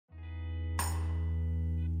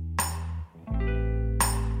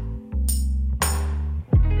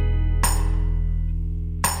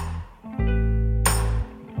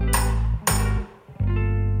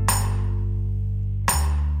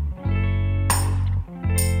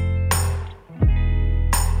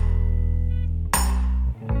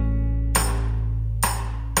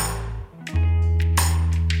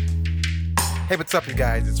Hey, what's up, you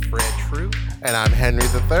guys? It's Fred True. And I'm Henry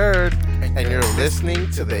the Third, and you're listening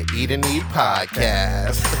to the Eat and Eat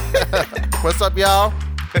podcast. What's up, y'all?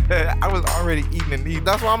 I was already eating and eating.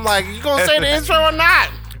 That's why I'm like, you gonna say the intro or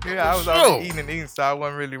not? Yeah, I was already eating and eating, so I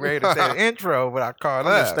wasn't really ready to say the intro, but I called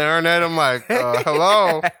I'm up. just staring at him like,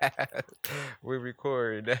 hello? We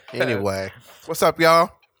record. Anyway, what's up, y'all?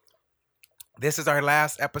 This is our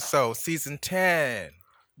last episode, season 10.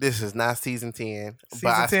 This is not season 10, but Season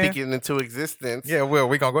I 10? speak it into existence. Yeah, we're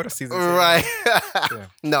going to go to season 10. Right. Yeah.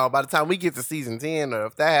 No, by the time we get to season 10, or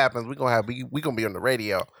if that happens, we're gonna be on the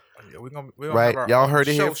radio. Yeah, we're gonna Right? have our Y'all own heard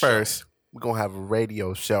it here show. first. We're gonna have a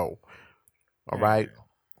radio show. All right.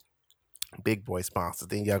 Big boy sponsor.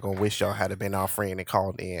 Then y'all gonna wish y'all had been our friend and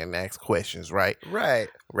called in and asked questions, right? Right.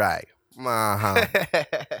 Right. Uh-huh.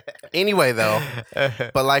 Anyway, though,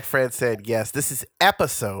 but like Fred said, yes, this is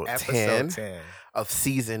episode 10 of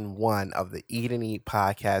season 1 of the Eat and Eat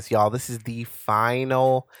podcast. Y'all, this is the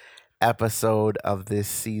final episode of this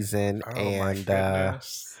season. Oh, and my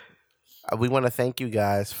goodness. we want to thank you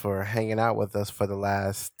guys for hanging out with us for the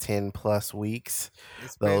last 10 plus weeks.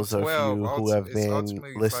 It's been Those of 12. you who have It's been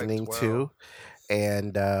ultimately like listening 12. to.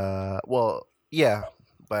 And, well, yeah,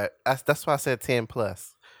 but that's why I said 10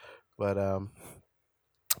 plus. But,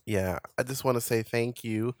 yeah, I just want to say thank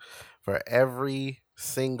you for every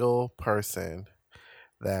single person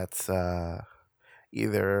that's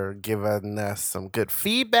either giving us some good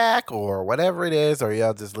feedback or whatever it is, or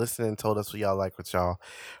y'all just listening and told us what y'all like, what y'all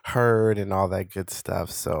heard and all that good stuff.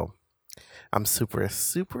 So I'm super,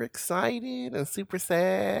 super excited and super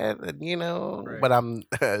sad, and, Right. but I'm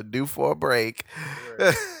due for a break.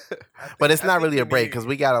 Right. But it's I not think really we a break need- because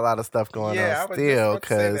we got a lot of stuff going I on was just still. about to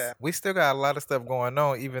say Because that. We still got a lot of stuff going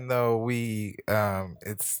on, even though we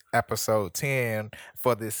it's episode 10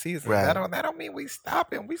 for this season. Right. That don't mean we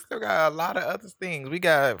stopping. We still got a lot of other things. We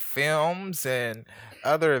got films and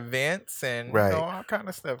other events and Right. all kind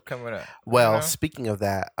of stuff coming up. Well, you know? speaking of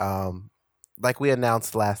that, like we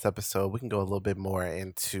announced last episode, we can go a little bit more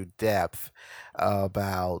into depth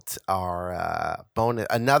about our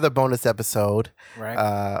another bonus episode,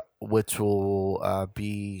 right? which will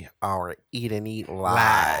be our Eat and Eat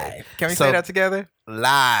live. Can we So- say that together?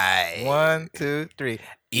 Live. 1, 2, 3.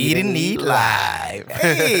 Eat and Eat live.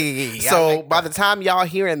 Hey. So by the time y'all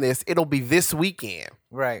hearing this, it'll be this weekend.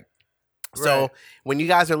 right. So Right. when you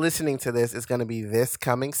guys are listening to this, it's going to be this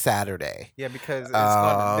coming Saturday. Yeah, because this is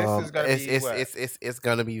gonna be what? It's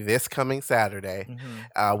gonna be this coming Saturday,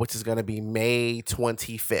 Mhm. which is gonna be May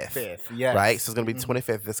 25th, Fifth, yes. right? So it's gonna be Mhm.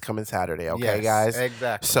 25th this coming Saturday. Okay, Yes, guys.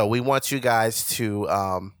 Exactly. So we want you guys to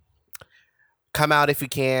come out if you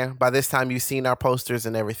can. By this time, you've seen our posters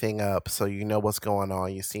and everything up, so you know what's going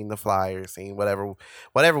on. You've seen the flyers, seen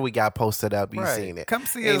whatever we got posted up. You've seen it. Come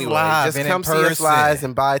see us Anyway, live. just and come in see us person. live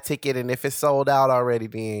and buy a ticket. And if it's sold out already,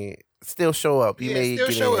 then still show up. You may still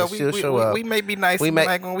get show in. up. Still we, show we, up. We may be nice. We We may-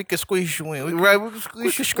 like when we can squeeze you in. Right, we can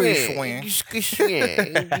squeeze you in. squeeze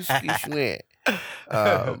you in.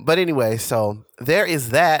 But anyway, so there is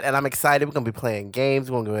that, and I'm excited. We're gonna be playing games.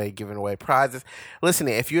 We're gonna be giving away prizes. Listen,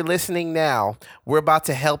 if you're listening now, we're about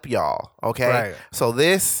to help y'all. Okay, Right. so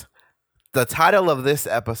the title of this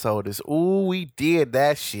episode is "Ooh, we did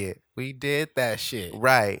that shit." We did that shit.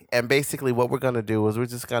 Right. And basically what we're going to do is we're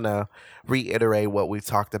just going to reiterate what we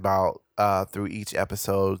talked about through each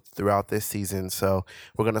episode throughout this season. So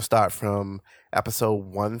we're going to start from episode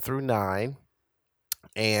 1 through 9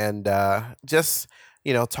 and just,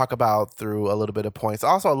 talk about through a little bit of points.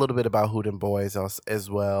 Also a little bit about Hoot and Boys as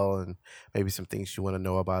well, and maybe some things you want to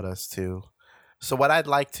know about us too. So what I'd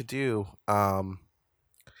like to do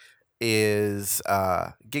is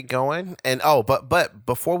get going, and but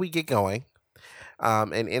before we get going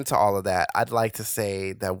and into all of that, I'd like to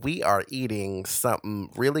say that we are eating something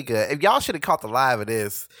really good. If y'all should have caught the live of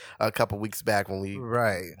this a couple weeks back when we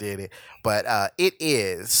Right. did it, but it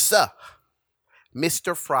is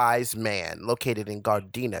Mr. Fry's Man, located in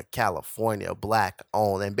Gardena, California, black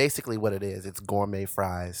owned, and basically what it is, it's gourmet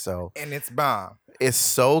fries. So And it's bomb. it's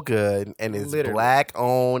so good, and it's Literally. black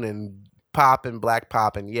owned and black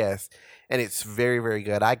popping, yes. And it's very, very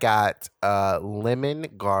good. I got lemon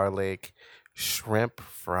garlic shrimp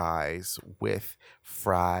fries with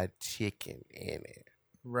fried chicken in it.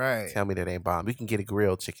 Right. Tell me that ain't bomb. You can get a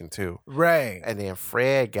grilled chicken too. Right. And then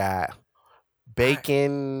Fred got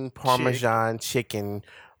bacon parmesan chicken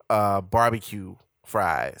barbecue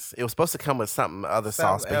fries. It was supposed to come with something other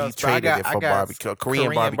sauce, but he else, but I traded got- it I for got barbecue,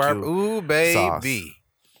 Korean barbecue. Ooh, sauce. baby.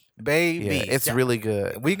 Yeah, it's really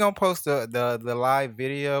good. We gonna post the live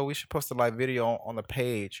video. We should post the live video on the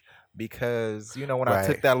page because when I Right.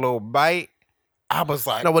 took that little bite, I was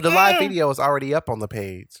like, No, but the live video is already up on the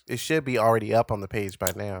page. It should be already up on the page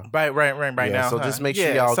by now. Right Yeah, now. so huh? just make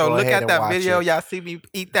sure y'all so go look ahead at and that watch video. it. Y'all see me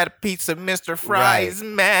eat that pizza, Mr. Fries,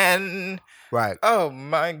 man. Right. Oh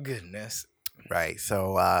my goodness. Right.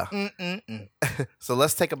 So Mm-mm-mm. so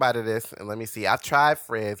let's take a bite of this and let me see. I tried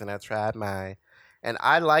Fred's and I tried mine. And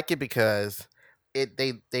I like it because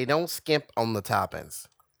they don't skimp on the toppings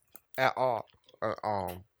at all. At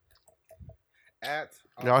all.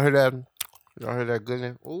 Y'all hear that? Y'all hear that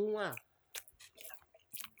goodness? Ooh, wow.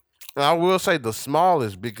 And I will say the small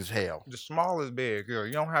is big as hell. The small is big.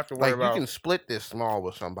 You don't have to worry Like about. you can split this small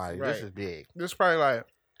with somebody. Right. This is big. This is probably like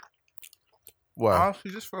What?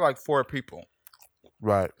 honestly just for like 4 people.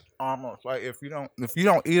 Right. Almost like if you don't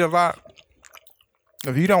eat a lot,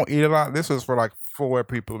 this is for like 4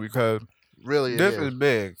 people because Really, this is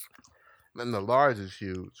big. And the large is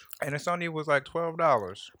huge. And it's only was like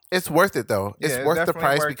 $12. It's worth it though. It's Yeah, it's worth the definitely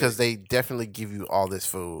price worth because it. they definitely give you all this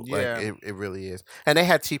food. Yeah. Like it really is. And they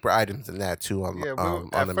had cheaper items than that too on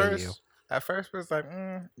on the menu. At first it was like,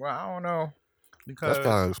 well, I don't know because That's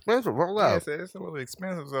kind of expensive. Roll yeah, out. it's a little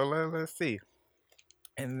expensive. So let's see.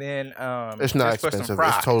 And then It's not just for some expensive.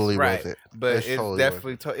 fries, It's totally right. worth it. But it's totally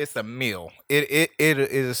definitely it's a meal. It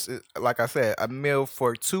is like I said, a meal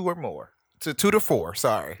for 2 or more. To 2 to 4,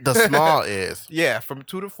 sorry. The small is. Yeah, from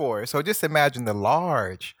 2 to 4. So just imagine the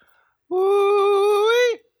large.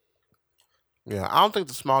 Woo-wee. Yeah, I don't think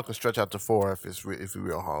the small can stretch out to 4 if you're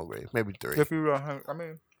real hungry. Maybe 3. If you don't, I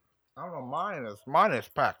mean, I don't know. Mine is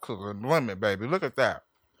packed to the limit, baby. Look at that.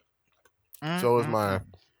 So is mine.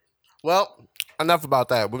 Well, enough about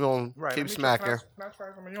that. We're gonna Right, keep let me smacking. Can I try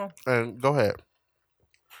some of yours? And go ahead.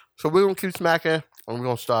 So we're gonna keep smacking, and we're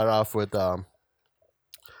gonna start off with the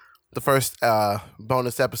first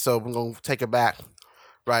bonus episode. We're gonna take it back,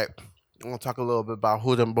 right? We're gonna talk a little bit about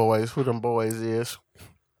who them boys is.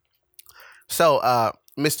 So,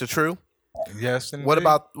 Mr. True, Yes, indeed. what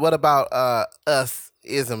about us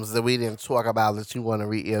isms that we didn't talk about that you want to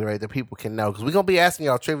reiterate that people can know? Because we're gonna be asking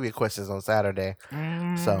y'all trivia questions on Saturday,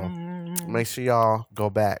 so make sure y'all go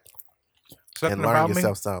back Something and learn about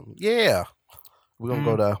yourself something. Yeah, we're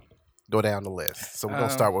gonna go down the list. So we're gonna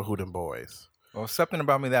start with who them boys. Well, something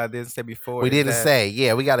about me that I didn't say before. We is didn't that- say.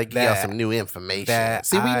 Yeah, we got to give y'all that- some new information. that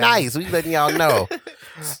See, we I- nice. We letting y'all know.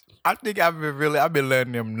 I think I've been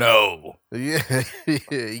letting them know. Yeah,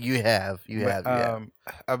 you have.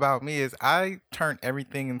 About me is I turn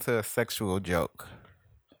everything into a sexual joke.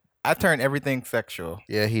 I turn everything sexual.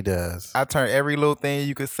 Yeah, he does. I turn every little thing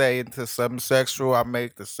you could say into something sexual. I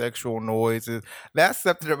make the sexual noises. That's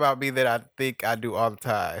something about me that I think I do all the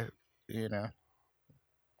time. You know.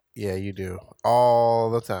 Yeah, you do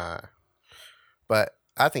all the time. But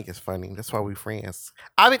I think it's funny. That's why we friends.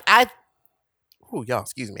 I mean, y'all,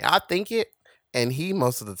 excuse me. I think it, and he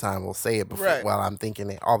most of the time will say it before Right. while I'm thinking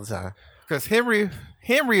it all the time. Because Henry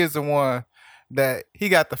is the one that he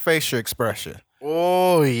got the facial expression.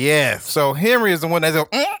 Oh yes. So Henry is the one that's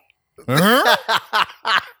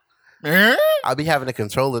I'll be having to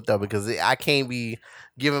control it though because I can't be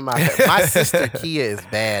giving my sister Kia is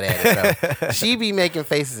bad at it though. She be making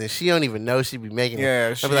faces and she don't even know she be making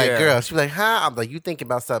it. I'll be like, girl, she be like, huh? I'm like, you thinking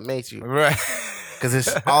about something, ain't you? Right. Because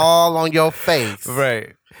it's all on your face.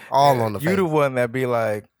 Right. All on the face. You the one that be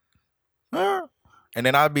like, huh? And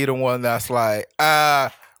then I'll be the one that's like, wait,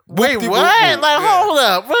 whoop-de-whoop-whoop. what? Like, Yeah. hold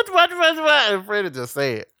up. What? I'm afraid to just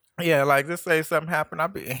say it. Yeah, like just say something happened.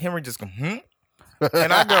 And Henry just go,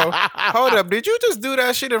 And I go, hold up, did you just do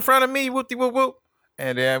that shit in front of me? Whoop whoop whoop.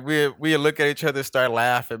 And then we look at each other and start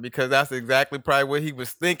laughing because that's exactly probably what he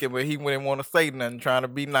was thinking, but he wouldn't want to say nothing, trying to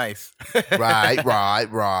be nice. Right.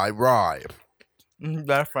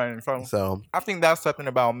 That's funny. So, I think that's something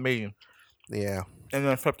about me. yeah. And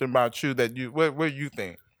then something about you that what do you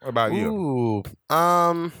think about you Ooh.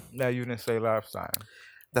 that you didn't say last time?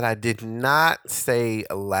 That I did not say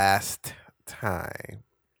last time.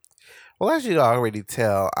 Well, as you already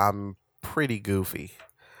tell, I'm pretty goofy.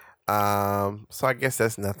 So I guess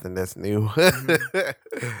that's nothing that's new.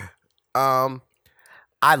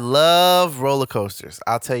 I love roller coasters.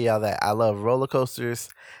 I'll tell y'all that. I love roller coasters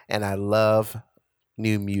and I love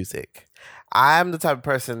new music. I'm the type of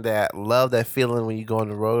person that love that feeling when you go on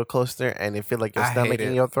the roller coaster and it feel like your I stomach hate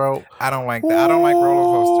in it. your throat. I don't like that. I don't like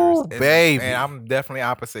roller coasters, baby. And I'm definitely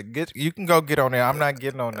opposite. You can go get on there. I'm not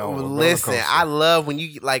getting on no. roller Listen, coaster. I love when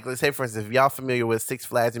you like. Let's say, for instance, if y'all familiar with Six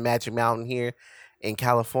Flags and Magic Mountain here in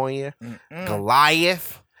California,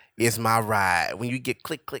 Goliath is my ride. When you get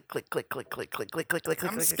click, click, click, click, click, click, click, click, click, click, I'm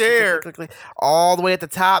click, scared. click, click, click, all the way at the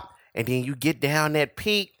top, and then you get down that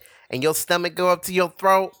peak, and your stomach go up to your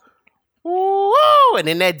throat. Woo! And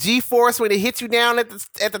then that G-force when it hits you down at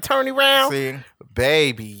the turning round. See,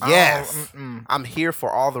 Baby, I yes. don't- I'm here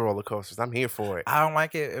for all the roller coasters. I'm here for it. I don't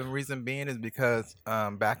like it. And reason being is because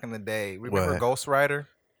back in the day, remember What? Ghost Rider?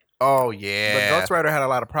 Oh But yeah. Ghost Rider had a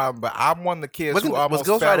lot of problems. But I'm one of the kids who almost Was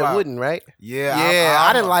Ghost fell Rider out. wooden, right? Yeah, Yeah, I'm-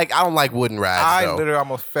 I don't like wooden rides I though. literally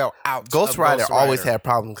almost fell out. Ghost of Rider always Rider. had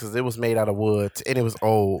problems because it was made out of wood and it was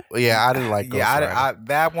old. Yeah, I didn't like Ghost Rider.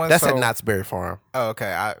 That one. That's so, at Knott's Berry Farm. Oh,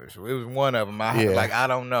 okay, it was one of them. Yeah. I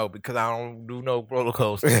don't know because I don't do no roller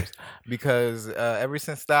coasters. Because ever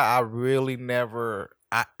since that, I really never.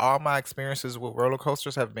 All my experiences with roller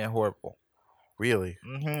coasters have been horrible. Really?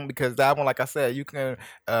 Because that one, like I said, you can.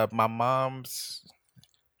 My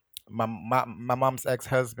mom's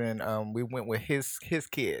ex-husband. We went with his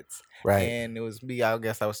kids. Right. And it was me. I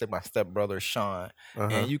guess I would say my stepbrother Sean. Uh-huh.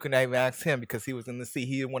 And you can even ask him because he was in the seat.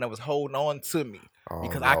 He the one that was holding on to me Oh,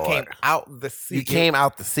 because I came Lord. out the seat. You came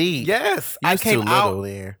out the seat. Yes, You I was came too out. little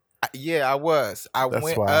there. Yeah, I was. I That's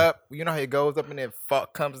went why. up. You know how it goes up and then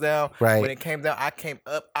comes down. Right. When it came down, I came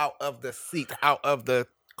up out of the seat, out of the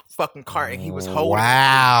fucking cart, and he was holding.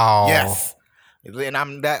 Wow. Me. Yes. And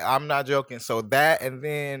I'm not joking. So that, and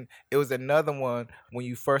then it was another one when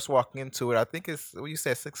you first walk into it. I think it's what you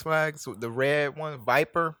said, Six Flags, the red one,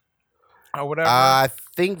 Viper, or whatever. I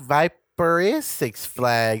think Viper is Six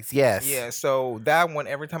Flags. Yes. Yeah, so that one,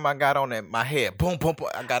 every time I got on it, my head, boom, boom, boom,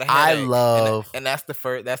 I got a I headache. love- and that's the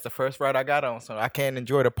first ride I got on, so I can't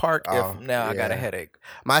enjoy the park Oh, if now I got a yeah. headache.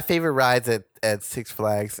 My favorite rides at Six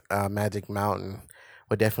Flags Magic Mountain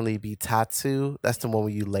would definitely be Tatsu. That's the one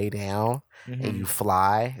where you lay down and you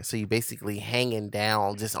fly. So you basically hanging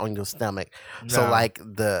down just on your stomach. So No. like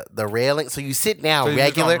the railing. So you sit down So you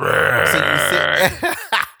just regular. go, So you sit.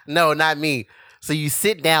 No, not me. So you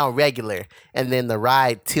sit down regular, and then the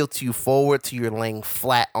ride tilts you forward to you're laying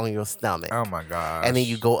flat on your stomach. Oh my god! And then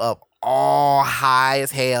you go up all high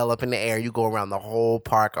as hell up in the air. You go around the whole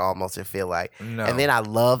park almost, it feel like. No. And then I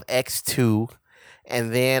love X2.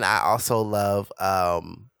 And then I also love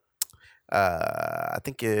I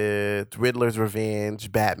think it's Riddler's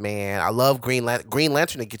Revenge, Batman. I love Green Lantern. Green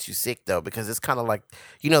Lantern, it gets you sick though, because it's kind of like,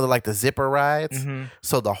 like the zipper rides.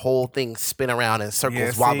 So the whole thing spin around in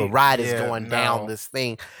circles while the ride is going down this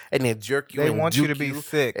thing, and then jerk you. They and want you to juke be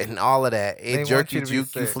sick. and all of that. They It jerk want you, you to be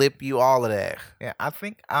juke you, sick. flip you, all of that. Yeah, I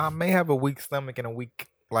think I may have a weak stomach and a weak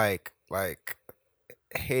like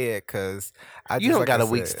head because I just You don't like got I a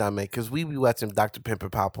weak said, stomach because we be watching Dr.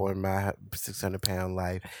 Pimper Popper in my 600-pound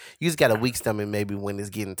life. You just got a weak stomach maybe when it's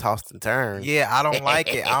getting tossed and turned. Yeah, I don't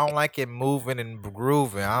like it. I don't like it moving and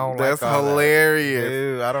grooving. I don't That's like all that. hilarious.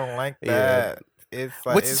 Dude, I don't like Yeah. that. It's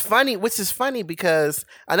like Which is funny because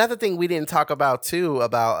another thing we didn't talk about too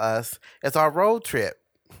about us is our road trip.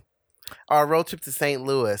 Our road trip to St.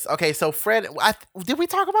 Louis. Okay, so Fred, did we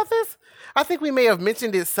talk about this? I think we may have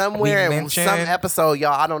mentioned it somewhere in some episode,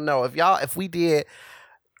 y'all. I don't know if we did.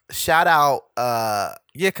 Shout out. Yeah,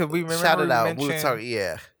 because we remember Shout it we out. mentioned. We were talking.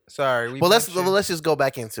 Yeah. Sorry. Well, let's just go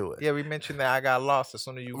back into it. Yeah, we mentioned that I got lost as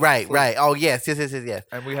soon as you. Right. flew. Right. Oh yes. And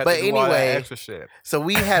And we had But to do all that anyway, extra shit. So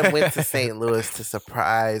we had went to St. Louis to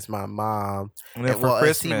surprise my mom. And then for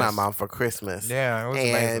see Christmas. my mom for Christmas. Yeah, it was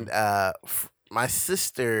And amazing. my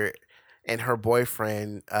sister and her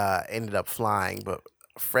boyfriend ended up flying, but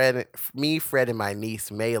Fred, and my niece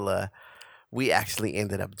Mayla, we actually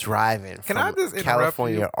ended up driving Can from I just interrupt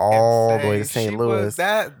California you all and the way to say St. she Louis. was-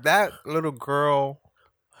 that little girl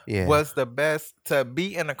Yeah. was the best to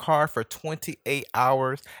be in a car for 28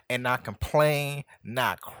 hours and not complain,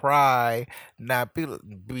 not cry, not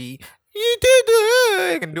be you did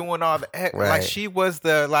good and doing all the heck. Like Right. she was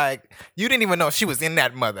you didn't even know she was in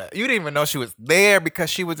that mother. You didn't even know she was there because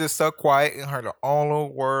she was just so quiet in her own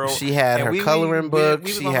little world. She had And her coloring book.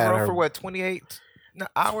 We was She on the had road her for what 28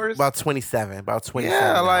 hours. about 27.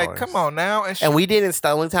 Yeah, like hours. come on now. And we didn't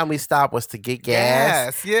stop. The only time we stopped was to get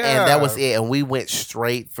gas. Yeah. And that was it. And we went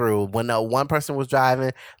straight through. When one person was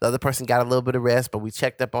driving, the other person got a little bit of rest, but we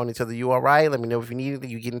checked up on each other. You all right? Let me know if you need anything.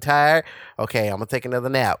 You getting tired? Okay, I'm going to take another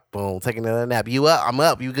nap. Boom, take another nap. You up? I'm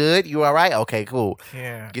up. You good? You all right? Okay, cool.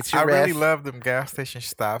 Yeah, Get your I really rest. love them gas station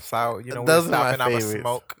stops. Out, Those we're are my stopping, I'ma favorites.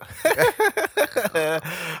 smoke.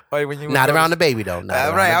 Like when you Not go around to- the baby, though. Not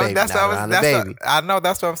around right. the baby. That's Not what I was. around the That's baby. what, I know.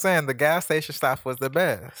 That's what I'm saying. The gas station stop was the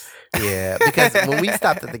best. Yeah, because when we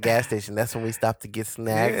stopped at the gas station, that's when we stopped to get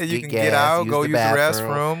snacks, Yeah, you get can gas, get out, use go the use the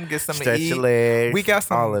bathroom, restroom, get something stretch to eat. your legs. We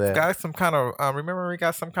got all of that. some kind of. Remember, we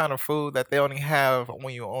got some kind of food that they only have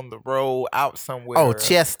when you're on the road out somewhere. Oh,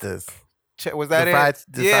 Chester's. Was that the it? fried,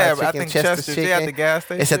 the Yeah, fried I chicken, think Chester's Chester's. Yeah, at the chicken. gas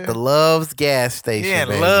station. It's at the Love's gas station. Yeah,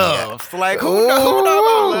 baby. Love's. Like who know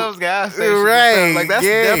about Love's gas station? Right, Like that's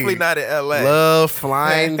yeah. definitely not in LA. Love,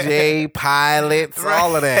 Flying J, Pilots,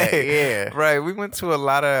 all of that. Yeah. Right. We went to a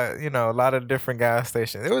lot of different gas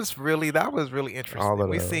stations. That was really interesting. All of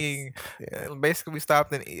We those. seen basically we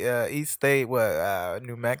stopped in each state,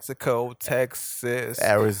 New Mexico, Texas,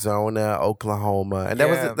 Arizona, Oklahoma, and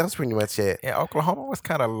that was pretty much it. Yeah, Oklahoma was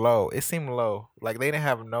kind of low. It seemed low. Like they didn't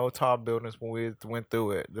have no tall buildings when we went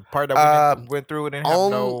through it. The part that we went through it didn't have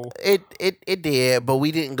no. It did, but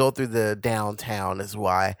we didn't go through the downtown. Is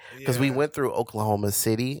why because we went through Oklahoma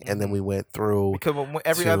City and then we went through because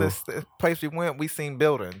every other place we went, we seen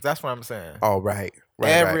buildings. That's what I'm saying. Oh right.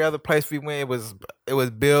 Every other place we went, it was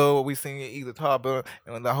built. We seen either tall building,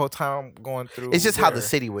 and the whole time going through. It's just how the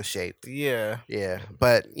city was shaped. Yeah.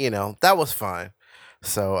 But that was fun.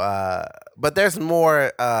 So, but there's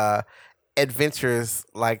more adventures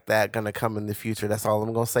like that gonna come in the future. That's all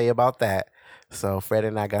I'm gonna say about that. So Fred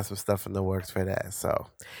and I got some stuff in the works for that. So,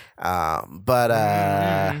 we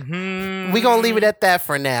gonna leave it at that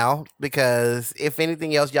for now because if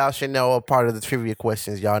anything else, y'all should know a part of the trivia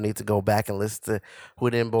questions. Y'all need to go back and listen to Who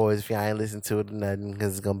Them Boys if y'all ain't listened to it or nothing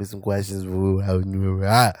because it's gonna be some questions.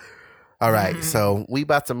 All right, so we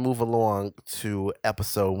about to move along to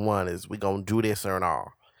episode 1. Is we gonna do this or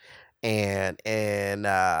not? And in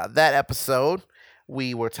that episode,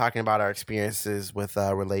 we were talking about our experiences with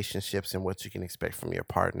relationships and what you can expect from your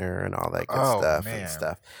partner and all that good stuff and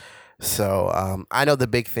stuff. So I know the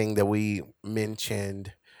big thing that we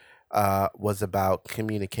mentioned was about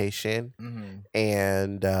communication,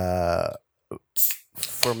 and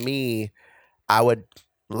for me, I would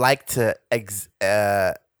like to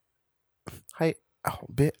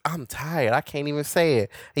I'm tired. I can't even say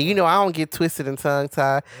it. And I don't get twisted and tongue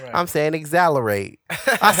tied. Right. I'm saying exhilarate.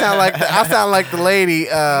 I sound like the lady.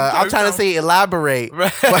 I'm trying to say elaborate.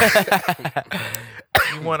 Right.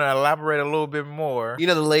 You want to elaborate a little bit more.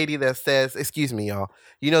 The lady that says, excuse me, y'all.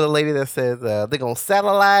 The lady that says they're going to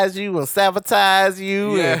satellize you and sabotage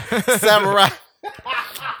you and samurai.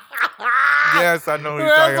 Yes, I know who you're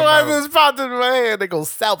talking about. That's why this popped in my head. They're going to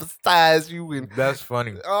sabotage you. And that's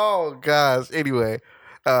funny. Oh, gosh. Anyway,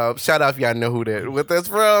 shout out if y'all know what that's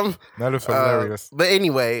from. That is hilarious. But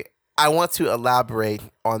anyway, I want to elaborate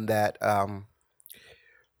on that.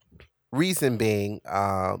 Reason being,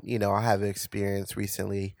 I have experience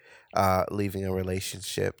recently leaving a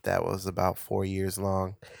relationship that was about 4 years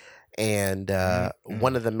long. And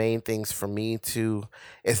one of the main things for me too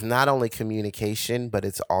is not only communication, but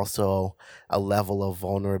it's also a level of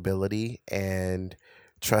vulnerability and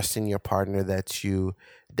trusting your partner that you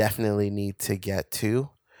definitely need to get to.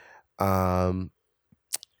 I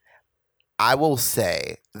will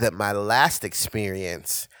say that my last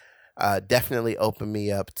experience definitely opened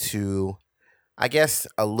me up to, I guess,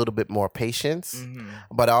 a little bit more patience,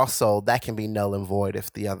 but also that can be null and void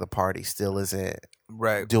if the other party still isn't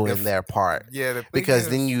doing their part. Yeah, because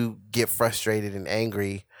then you get frustrated and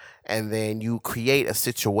angry, and then you create a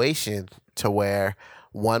situation to where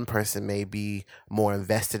one person may be more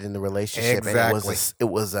invested in the relationship, and it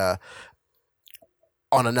was on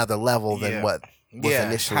another level than what was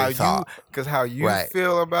initially thought. Because how you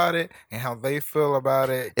feel about it and how they feel about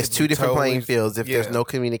it, it's two different playing fields. If there's no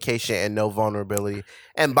communication and no vulnerability,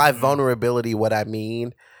 and by vulnerability, what I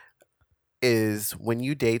mean is when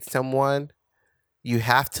you date someone, you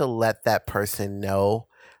have to let that person know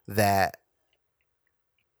that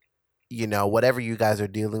whatever you guys are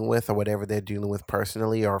dealing with or whatever they're dealing with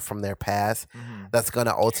personally or from their past, that's going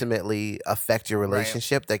to ultimately affect your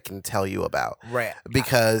relationship. They can tell you about. Right.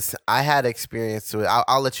 Because I had experience with,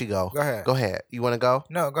 I'll let you go. Go ahead. You want to go?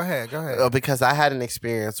 No, go ahead. Because I had an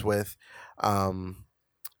experience with, my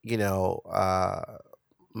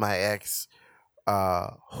ex,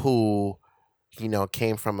 who,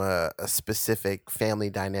 came from a specific family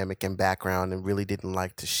dynamic and background and really didn't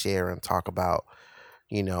like to share and talk about,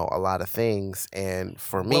 a lot of things. And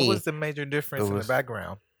for me, what was the major difference in the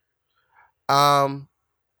background? From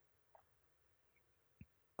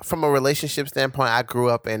a relationship standpoint, I grew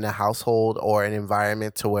up in a household or an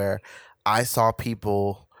environment to where I saw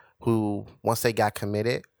people who, once they got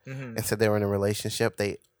committed and said they were in a relationship,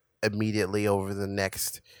 they immediately over the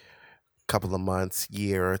next couple of months,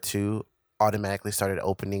 year or two, automatically started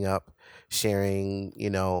opening up, sharing,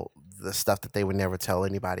 the stuff that they would never tell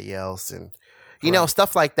anybody else, and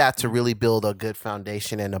stuff like that to really build a good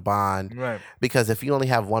foundation and a bond. Right. Because if you only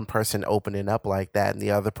have one person opening up like that and the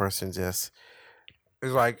other person just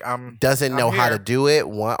It's like doesn't know how to here. do it,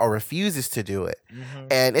 or refuses to do it.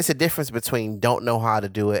 And it's a difference between don't know how to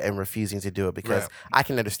do it and refusing to do it, because Right. I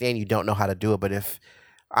can understand you don't know how to do it, but if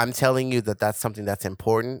I'm telling you that that's something that's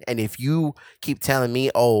important, and if you keep telling me,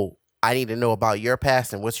 oh, I need to know about your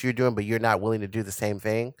past and what you're doing, but you're not willing to do the same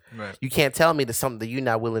thing, Right. you can't tell me there's something that you're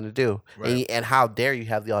not willing to do. Right. And how dare you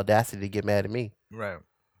have the audacity to get mad at me? Right.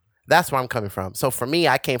 That's where I'm coming from. So for me,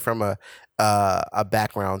 I came from a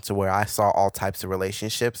background to where I saw all types of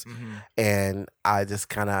relationships, and I just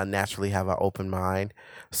kind of naturally have an open mind.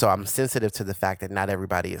 So I'm sensitive to the fact that not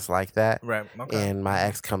everybody is like that. Right. Okay. And my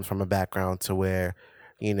ex comes from a background to where,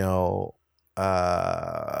 you know,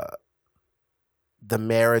 the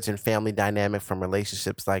marriage and family dynamic from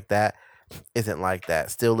relationships like that isn't like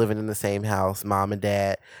that. Still living in the same house, mom and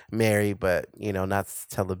dad married, but not to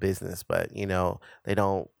tell the business, but they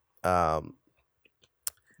don't.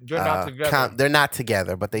 They're not together. They're not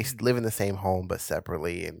together, but they live in the same home, but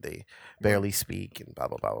separately, and they barely speak, and blah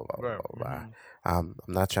blah blah blah blah Right. blah blah. I'm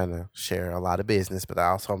not trying to share a lot of business, but I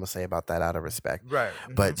also want to say about that out of respect. Right.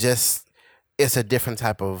 But just it's a different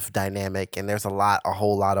type of dynamic, and there's a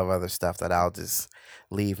whole lot of other stuff that I'll just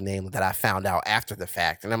leave named that I found out after the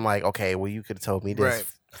fact, and I'm like, okay, well, you could have told me this Right.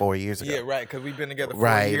 4 years ago. Yeah, right. Because we've been together 4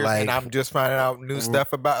 Right, years, like- and I'm just finding out new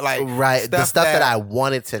stuff about Right, the stuff that I I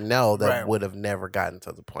wanted to know that Right. would have never gotten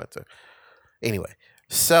to the point to. Anyway,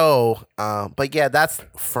 so but yeah, that's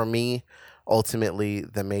for me ultimately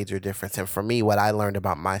the major difference. And for me, what I learned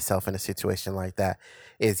about myself in a situation like that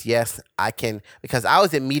is, yes, I can, because I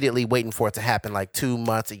was immediately waiting for it to happen, like 2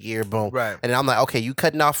 months, a year, boom. Right. And then I'm like, okay, you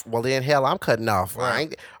cutting off? Well, then hell, I'm cutting off.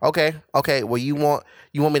 Right. Okay. Well, you want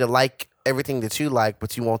me to like everything that you like,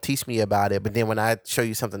 but you won't teach me about it. But then when I show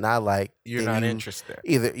you something I like, You're then not you- interested.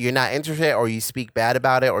 Either you're not interested, or you speak bad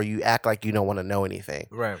about it, or you act like you don't want to know anything.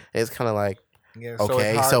 Right. It's kind of like, Yeah.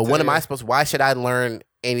 okay, it's so hard what to- am I supposed? Why should I learn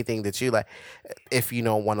anything that you like if you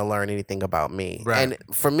don't want to learn anything about me? Right. And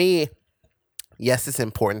for me, yes, it's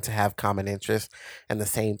important to have common interests and the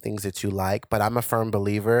same things that you like, but I'm a firm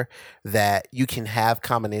believer that you can have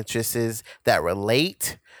common interests that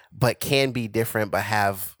relate, but can be different, but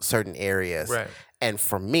have certain areas. Right. And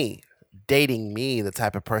for me, dating me, the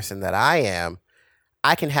type of person that I am,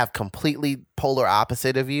 I can have completely polar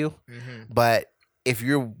opposite of you, but if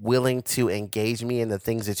you're willing to engage me in the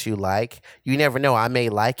things that you like, you never know. I may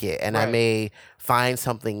like it, and I Right. may find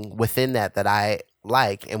something within that I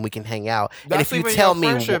like, and we can hang out. That's and if you even tell your me,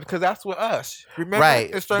 friendship, because that's with us. Remember,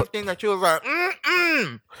 Right, it's certain thing that you was like,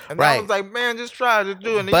 and I Right. was like, man, just try to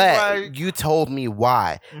do it. And he's but like, you told me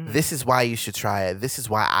why. Mhm. This is why you should try it. This is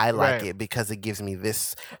why I like Right. it, because it gives me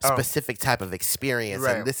this Oh. specific type of experience,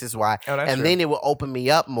 Right. and this is why. Oh, that's And true. then it will open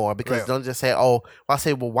me up more, because Right. don't just say, "Oh," well, I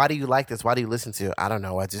say, "Well, why do you like this? Why do you listen to it?" I don't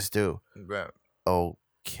know. I just do. Right.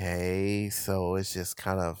 Okay, so it's just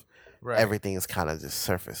kind of Right. everything is kind of just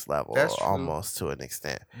surface level, That's true. almost to an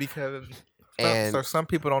extent. Because And so some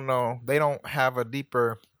people don't know, they don't have a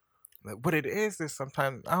deeper, what it is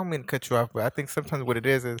sometimes, I don't mean to cut you off, but I think sometimes what it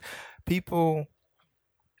is people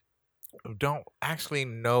don't actually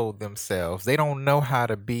know themselves. They don't know how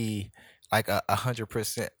to be like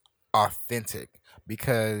 100% authentic,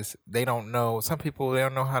 because they don't know, some people, they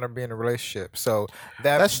don't know how to be in a relationship. So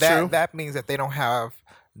That's true. that means that they don't have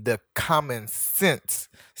the common sense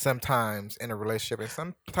sometimes in a relationship. And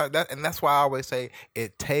sometimes that's why I always say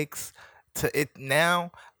it takes to it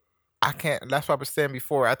now. I can't. That's what I was saying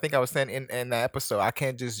before. I think I was saying in the episode, I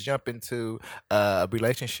can't just jump into a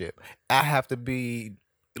relationship. I have to be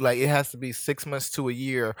like, it has to be 6 months to a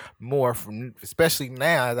year more, from, especially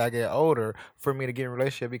now as I get older, for me to get in a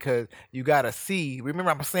relationship, because you gotta see. Remember,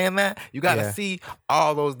 I'm saying that you gotta Yeah. see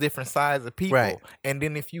all those different sides of people, Right. and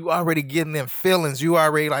then if you already getting them feelings, you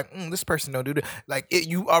already like, this person don't do that. Like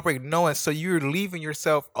you already knowing, so you're leaving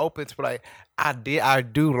yourself open to like, I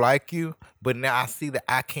do like you, but now I see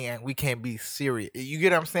that we can't be serious. You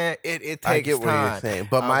get what I'm saying? It takes I get what time. you're saying,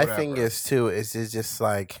 but my thing whatever. is too is it's just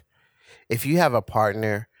like, if you have a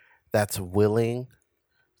partner that's willing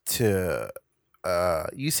to,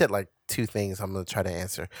 you said like two things. I'm gonna try to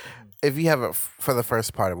answer. If you have for the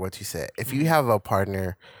first part of what you said, if you have a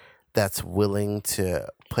partner that's willing to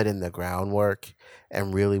put in the groundwork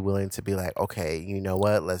and really willing to be like, okay, you know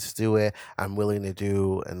what, let's do it. I'm willing to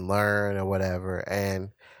do and learn or whatever.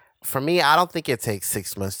 And for me, I don't think it takes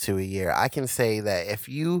 6 months to a year. I can say that if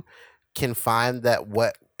you can find that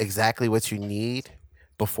exactly what you need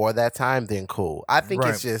before that time, then cool. I think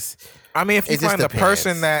it's Right. just, I mean, if you it just find a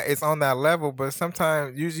person depends. that is on that level, but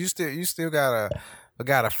sometimes you still gotta but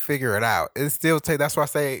gotta figure it out. It still take. That's why I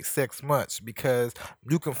say 6 months, because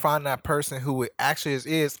you can find that person who actually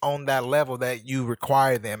is on that level that you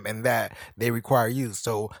require them and that they require you.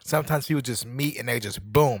 So sometimes people just meet and they just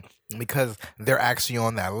boom because they're actually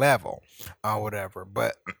on that level or whatever.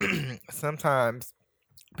 But sometimes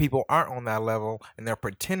people aren't on that level and they're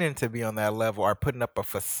pretending to be on that level or putting up a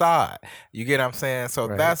facade. You get what I'm saying? So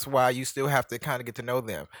Right. that's why you still have to kind of get to know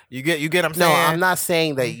them. You get what I'm No, saying? I'm not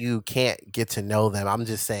saying that you can't get to know them. I'm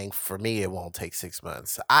just saying for me, it won't take 6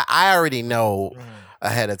 months. I already know Mhm.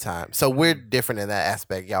 ahead of time. So we're different in that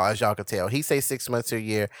aspect, y'all. As y'all can tell, he say 6 months to a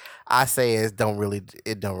year. I say it don't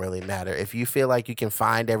really matter. If you feel like you can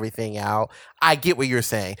find everything out, I get what you're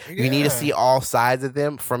saying. You need to Yeah. see all sides of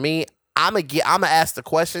them. For me, I'm gonna ask the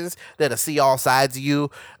questions that'll see all sides of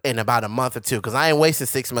you in about a month or two. Because I ain't wasting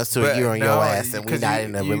 6 months to a But year on no, your ass, and we 'cause not you-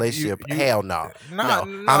 in a you- relationship. you- Hell no. No, No,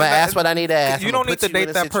 I'm gonna ask what I need to ask. You I'm don't gonna need put to you in date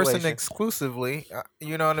a that person situation. exclusively.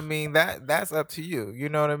 You know what I mean? That's up to you. You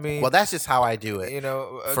know what I mean? Well, that's just how I do it. You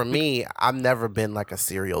know, For me, I've never been like a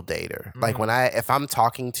serial dater. Like if I'm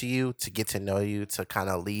talking to you to get to know you, to kind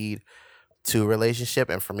of lead to a relationship,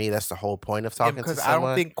 and for me, that's the whole point of talking to because someone. I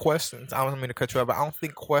don't think questions. I don't mean to cut you off, but I don't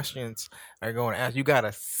think questions are going to ask. You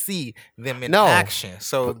gotta see them in No, action,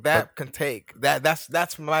 so but- that can take that.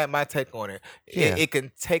 That's my take on it. Yeah. It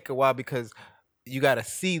can take a while because you gotta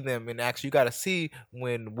see them in action. You gotta see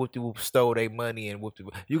when Whoop De Whoop stole their money and Whoop De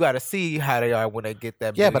Whoop. You gotta see how they are when they get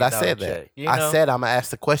that. Yeah, but I $1 billion said that. check, you I know? said I'm gonna ask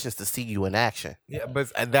the questions to see you in action. Yeah,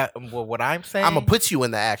 but that what I'm saying. I'm gonna put you in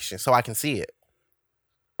the action so I can see it.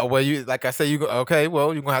 Oh, well, you like I said, you go okay.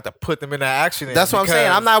 Well, you're gonna have to put them in that action. then, That's what I'm saying.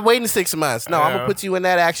 I'm because- not waiting 6 months. No, I'm Yeah. gonna put you in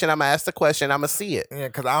that action. I'm gonna ask the question. I'm gonna see it. Yeah,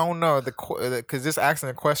 because I don't know because just asking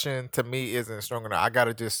a question to me isn't strong enough. I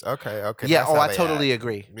gotta just okay. Yeah. that's Oh, how I they totally act.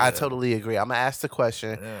 agree. Yeah. I totally agree. I'm gonna ask the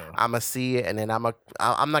question. Yeah. I'm gonna see it, and then I'm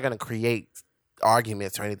not gonna create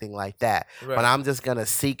arguments or anything like that. Right. But I'm just gonna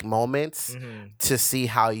seek moments Mhm. to see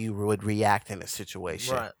how you would react in a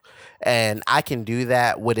situation. Right. And I can do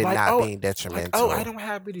that with it Like, not oh, being Like, detrimental. I don't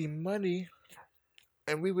have any money,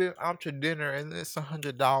 and we went out to dinner, and it's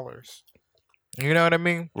 $100. You know what I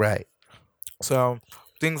mean? Right. So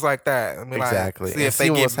things like that. I mean, Exactly. Like, see And if they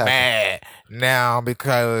see get what's happening. mad now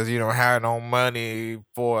because you don't have no money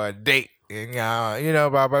for a date. And,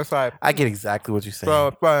 but it's like I get exactly what you're saying.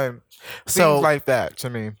 so. But So- things like that to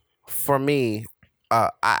me. For me, I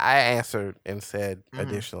answered and said Mhm.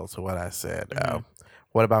 additional to what I said. Mhm.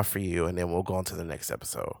 What about for you? And then we'll go on to the next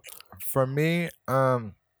episode. For me,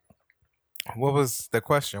 what was the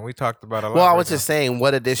question? We talked about a lot. Well, I right was just saying,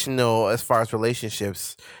 what additional as far as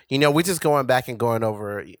relationships? We're just going back and going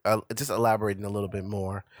over, just elaborating a little bit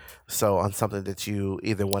more. So on something that you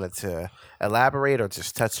either wanted to elaborate or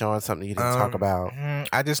just touch on, something you didn't talk about.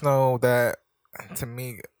 I just know that to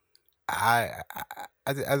me, I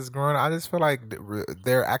as growing up, I just feel like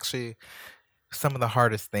they're actually some of the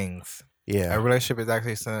hardest things. A Yeah. relationship is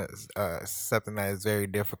actually something that is very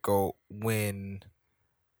difficult when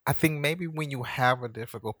I think maybe when you have a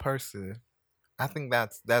difficult person, I think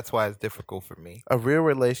that's why it's difficult for me. A real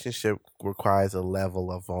relationship requires a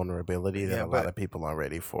level of vulnerability that Yeah, a lot but- of people aren't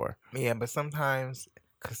ready for. Yeah, but sometimes,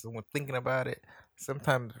 because when thinking about it,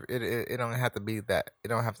 sometimes it don't have to be that. It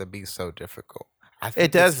don't have to be so difficult. I It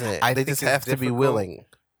think it's- doesn't. I They think just it's have to be difficult willing.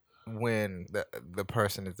 when the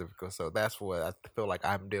person is difficult. So that's what I feel like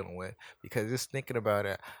I'm dealing with, because just thinking about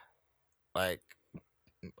it, like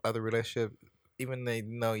other relationship, even they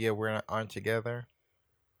know aren't together,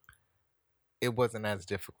 it wasn't as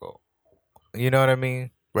difficult. You know what I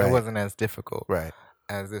mean? Right. It wasn't as difficult Right.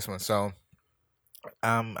 as this one. So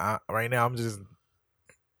right now I'm just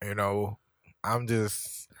I'm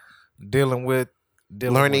just dealing with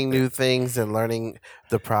Learning with it. new things and learning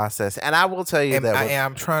the process. And I will tell you And that I with-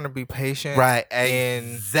 am trying to be patient. right, and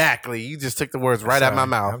exactly. You just took the words right out of my Sorry.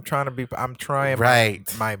 mouth. I'm trying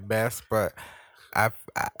Right. my best, but I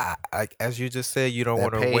as you just said, you don't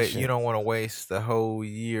That want to wait. You patience. don't want to waste the whole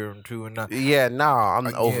year or two and not. Yeah, no,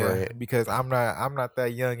 I'm over Yeah, it. because I'm not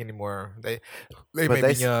that young anymore. They But may they be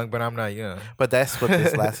s- young, but I'm not young. But that's what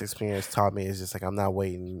this last experience taught me, is just like I'm not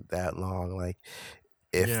waiting that long. Like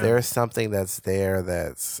if Yeah. there's something that's there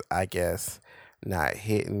that's, I guess, not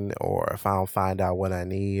hitting, or if I don't find out what I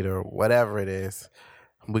need or whatever it is,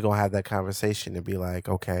 we're gonna have that conversation and be like,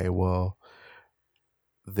 okay, well,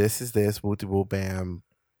 this is this, woo woo bam,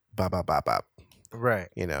 bop bop bop bop. Right.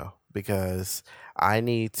 Because I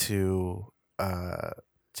need to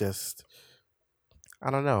just,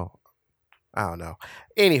 I don't know. I don't know.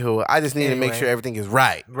 Anywho, I just need to make sure everything is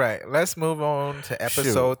right. Right. Let's move on to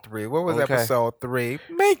episode 3. What was Okay. episode 3?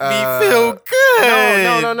 Make me feel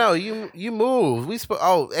good. No. You moved.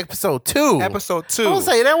 Episode 2. Episode 2. I was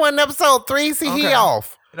say that wasn't episode 3. See, he Okay.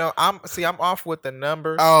 off. No, I'm off with the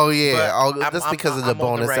numbers. Oh yeah. but That's because of the I'm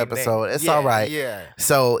on bonus right episode. name. It's Yeah, all right. Yeah.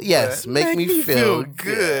 So yes, But make me feel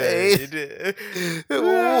good.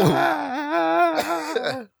 No,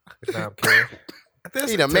 I'm kidding.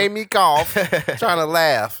 He done made me cough trying to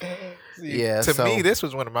laugh. Yeah, To so- me, this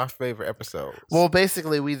was one of my favorite episodes. Well,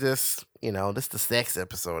 basically, we just, this the sex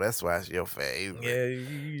episode. That's why it's your favorite.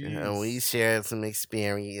 yeah. And we shared some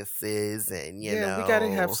experiences, and you know, we gotta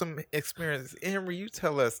have some experience. Henry, you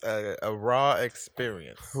tell us a raw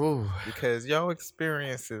experience Ooh. because your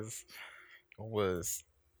experiences was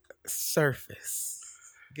surface.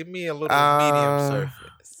 Give me a little medium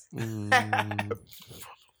surface.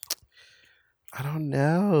 I don't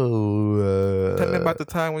know. Tell me about the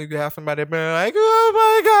time when you have somebody being like, "Oh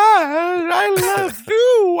my God, I love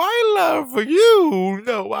you. I love you.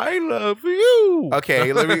 No, I love you."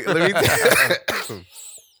 Okay, let me.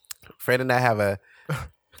 Fred and I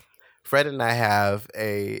have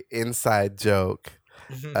a inside joke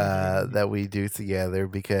that we do together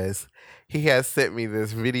because he has sent me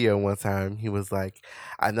this video one time. He was like,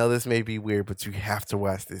 "I know this may be weird, but you have to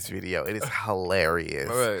watch this video. It is hilarious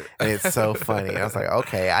Right. and it's so funny." I was like,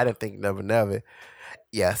 "Okay, I didn't think nothing of it."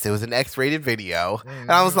 Yes, it was an X-rated video, and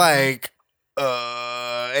I was like,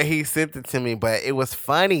 and he sent it to me, but it was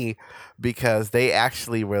funny because they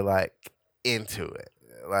actually were like into it,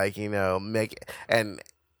 like and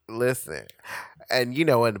listen. And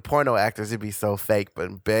when the porno actors, it'd be so fake,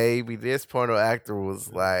 but baby, this porno actor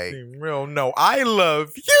was like, real. No, I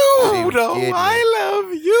love you. No, I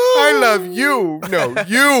love you. I love you. No,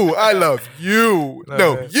 you. I love you.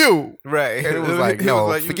 No, you. Right. And it was like,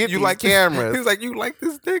 no, forget you these like cameras. This, he was like, you like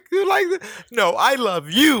this dick? You like this? No, I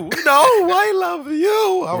love you. No, I love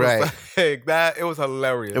you. I was Right. like, that. It was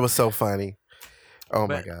hilarious. It was so funny. Oh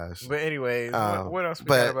my But- gosh. But anyways, what else we got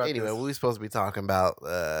But about anyway, this? we were supposed to be talking about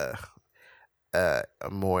a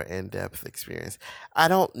more in-depth experience. I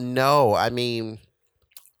don't know. I mean,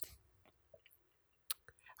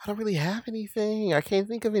 I don't really have anything. I can't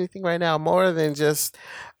think of anything right now more than just,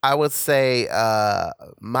 I would say,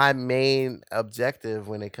 my main objective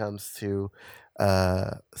when it comes to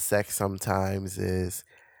sex sometimes is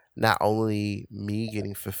not only me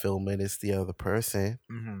getting fulfillment, it's the other person.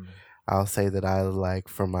 Mhm. I'll say that I like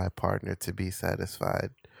for my partner to be satisfied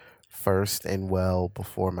first and well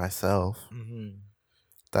before myself. Mhm.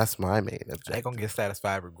 That's my main They objective. gonna get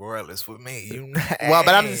satisfied regardless with me. You Well,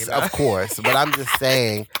 but I'm just, of course, but I'm just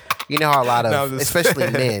saying, how a lot of, No, I'm just especially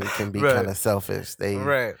saying. men, can be Right. kind of selfish. They,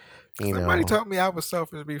 right. you Somebody know, told me I was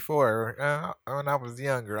selfish before when I was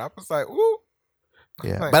younger. I was like, ooh.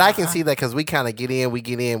 yeah. Like, But I can see that because we kind of get in, we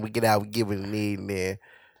get out, we get what we need, and then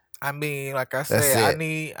I mean, like I That's said,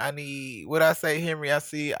 it. I need what I say, Henry.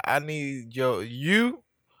 I need you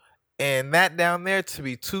and that down there to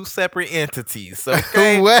be two separate entities.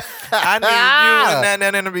 Okay. What? I need you and that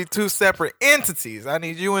down there to be two separate entities. I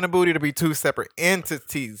need you and the booty to be two separate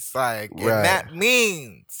entities. Like, and Right. that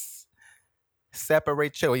means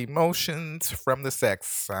separate your emotions from the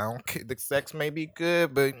sex. I don't care. The sex may be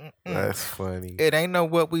good, but That's funny. it ain't no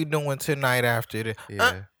what we doing tonight after the.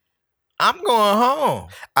 Yeah. I'm going home.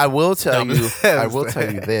 I will tell No, you. I'm I will tell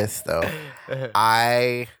you saying. this though.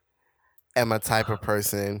 I am a type of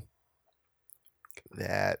person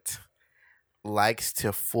that likes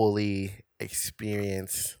to fully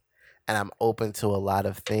experience, and I'm open to a lot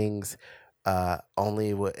of things.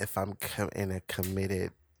 Only if I'm in a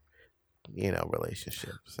committed,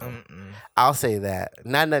 relationship. So Mm-mm. I'll say that.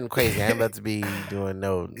 Not nothing crazy. I ain't about to be doing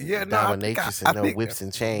no Yeah, no, I think dominatrix I and no think- whips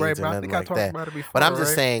and chains Right, or but I nothing think I like talked that. about it before. But I'm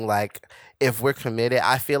just right? saying, like, if we're committed,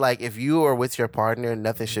 I feel like if you are with your partner,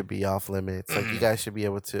 nothing should be off limits. Like, you guys should be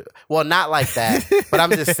able to. Well, not like that, but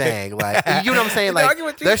I'm just saying, like, you know what I'm saying? No, I Like, get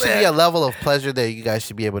what you there should be said. a level of pleasure that you guys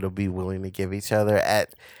should be able to be willing to give each other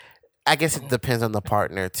at. I guess it depends on the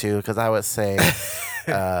partner too, because I would say,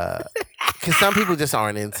 because some people just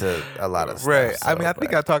aren't into a lot of stuff. Right. I so, mean, I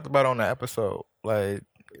think but, I talked about it on the episode, like,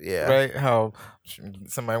 yeah. right, how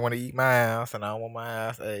somebody want to eat my ass and I want my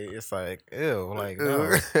ass. Hey, it's like, ew, like,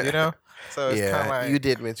 no, you know. So it's kind of Yeah, like, you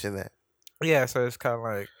did mention that. yeah. So it's kind of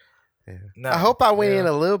like, Yeah. no, I hope I went yeah. in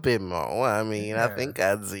a little bit more. I mean, I Yeah. think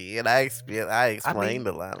I did. I explained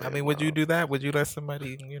a lot. I mean, would you do that? Would you let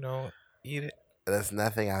somebody, eat it? That's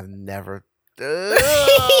nothing I've never.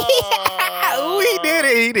 Oh, he did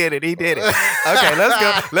it. He did it. He did it. Okay,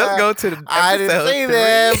 let's go to the episode I didn't say 3.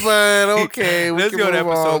 that, but okay. We Let's can go to move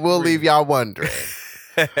on. episode We'll 3. leave y'all wondering.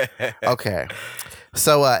 Okay.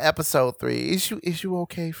 So episode 3. Is you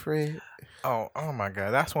okay, Fred? Oh my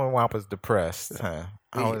God, that's when I was depressed. Huh?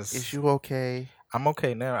 Is you okay? I'm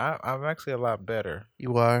okay now. I'm actually a lot better.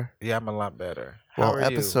 You are? Yeah, I'm a lot better. How Well, are you?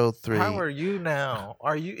 episode 3. How are you now?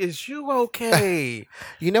 Is you okay?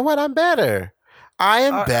 You know what? I'm better. I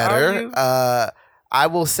am Are better. you? I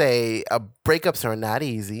will say breakups are not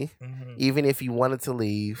easy. Mhm. Even if you wanted to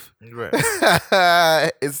leave, Right.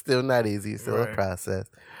 it's still not easy. It's still a Right. process.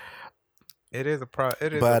 It is a But,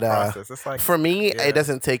 process. It's like For me, yeah, it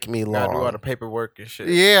doesn't take me gotta do all long. the paperwork and shit.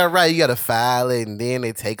 Yeah, right. You got to file it, and then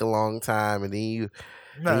they take a long time, and then you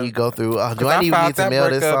go through. Oh, do 'cause I need filed to that mail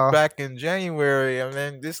this breakup off? back in January, and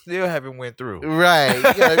then this still haven't went through. Right. You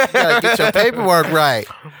gotta get your paperwork right.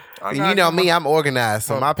 I And gotta you know get me, my- I'm organized,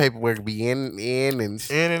 so Oh. my paperwork be in and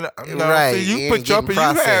And no, Right, see, you and put your getting you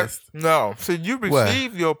had processed. no. See, you What?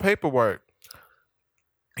 received your paperwork.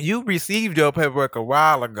 You received your paperwork a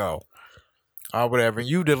while ago, or whatever. And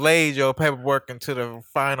you delayed your paperwork into the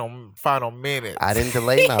final minutes. I didn't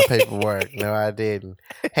delay my paperwork. No, I didn't.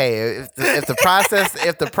 Hey, if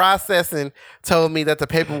the processing told me that the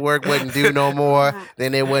paperwork wouldn't do no more,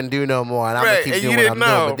 then it wouldn't do no more, and I'm Right, gonna keep and you doing what I'm didn't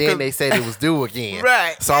doing. know, But then 'cause- they said it was due again.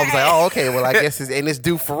 Right. So I was like, oh, okay. Well, I guess it's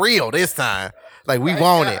due for real this time. Like we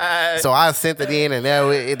want it. So I sent it in, and now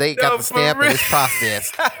they got No, the for stamp, and real. it's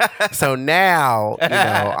processed. So now,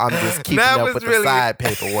 I'm just keeping That up was with the really- side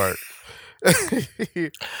paperwork. So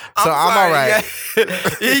I'm sorry, all right.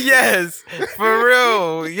 Yes, for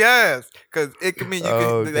real. Yes, because it can mean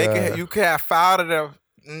Oh, God. you could have filed it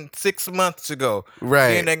 6 months ago.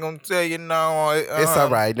 Right. Then they're gonna tell you no. It's all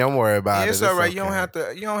right. Don't worry about it. It's all right.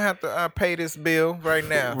 okay. You don't have to pay this bill right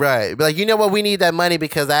now. Right. But like, you know what? We need that money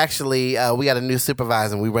because actually we got a new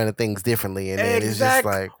supervisor and we running things differently. And then it's just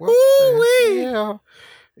Exactly. like, Ooh-wee. yeah.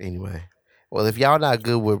 Anyway. Well, if y'all not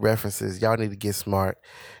good with references, y'all need to get smart.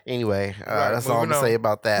 Anyway, Right, that's all I'm moving going to say on.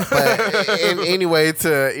 about that. But anyway,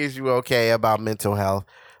 to is you okay about mental health?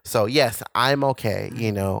 So, yes, I'm okay.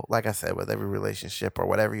 You know, like I said, with every relationship or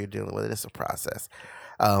whatever you're dealing with, it's a process.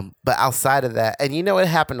 But outside of that, and you know, it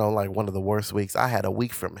happened on like one of the worst weeks. I had a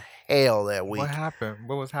week from hell that week. What happened?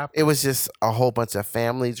 What was happening? It was just a whole bunch of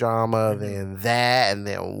family drama, then that, and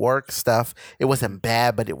then work stuff. It wasn't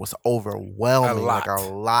bad, but it was overwhelming. Like a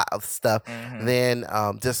lot of stuff. Mhm.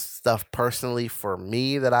 Then just stuff personally for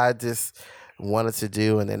me that I just wanted to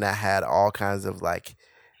do. And then I had all kinds of like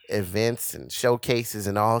events and showcases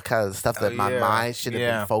and all kinds of stuff that my yeah. mind should have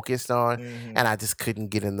Yeah. been focused on. Mhm. And I just couldn't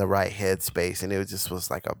get in the right headspace. And it just was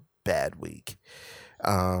like a bad week.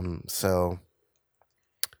 So,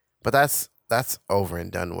 but that's over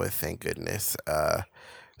and done with, thank goodness.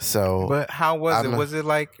 So But how was I'm it? a- Was it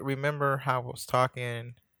like, remember how I was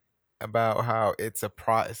talking about how it's a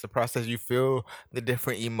process? You feel the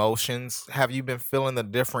different emotions. Have you been feeling the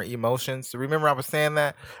different emotions? Remember I was saying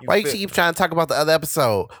that? why you feel- keep trying to talk about the other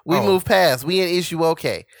episode? We Oh. moved past. We in issue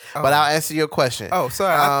okay. Oh. But I'll answer your question. Oh,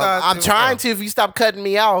 sorry. I thought I'm it- trying oh. to. If you stop cutting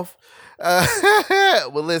me off.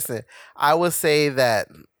 Well, listen. I would say that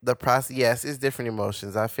the process, yes, it's different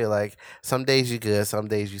emotions. I feel like some days you good, some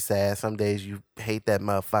days you sad, some days you hate that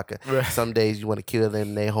motherfucker. Right. Some days you want to kill them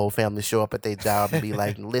and their whole family show up at their job and be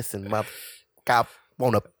like, listen, mother, I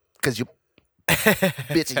wanna, cause you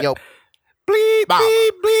bitch and yo bleep, Mama. bleep,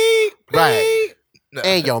 bleep, bleep. Right. No.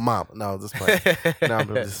 and your mom. No, just playing. No, I'm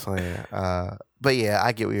just playing. But yeah,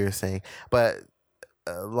 I get what you're saying. But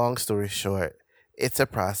long story short, it's a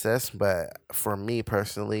process. But for me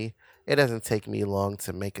personally, it doesn't take me long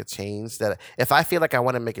to make a change. That if I feel like I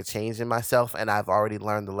want to make a change in myself and I've already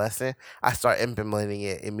learned the lesson, I start implementing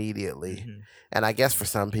it immediately. Mhm. And I guess for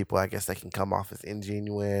some people, I guess they can come off as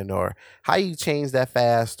ingenuine or how you change that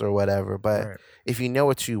fast or whatever. But Right. if you know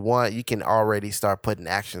what you want, you can already start putting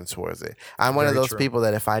action towards it. I'm one of Very those true. people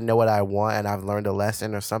that if I know what I want and I've learned a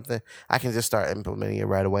lesson or something, I can just start implementing it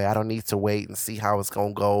right away. I don't need to wait and see how it's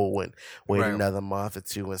going to go and wait Right. another month or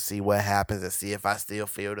two and see what happens and see if I still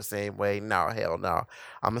feel the same way. No, hell no.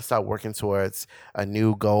 I'm going to start working towards a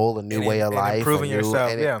new goal, a new And way of and life. improving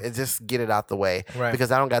yourself, and yeah. and just get it out the way. Right.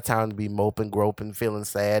 Because I don't got time to be moping, groping, feeling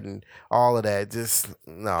sad and all of that. Just,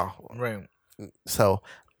 no. Right. So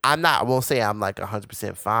I won't say I'm like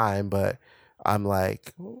 100% fine, but I'm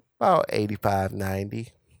like about 85, 90.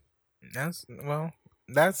 That's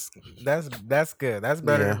that's good. That's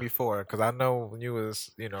better Yeah. than before. Because I know when you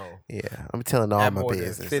was, Yeah, I'm telling all At my more than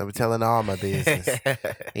business. 50. I'm telling all my business.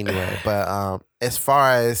 Anyway, but as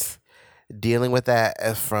far as dealing with that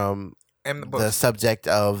as from and the the books. subject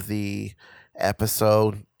of the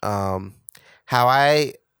episode, how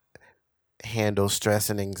I handle stress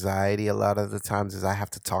and anxiety a lot of the times is I have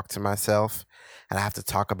to talk to myself and I have to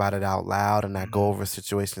talk about it out loud, and I go over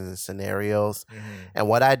situations and scenarios. Mm-hmm. And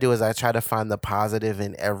what I do is I try to find the positive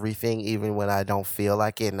in everything, even when I don't feel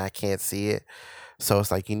like it and I can't see it. So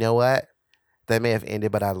it's like, you know what? That may have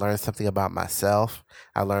ended, but I learned something about myself.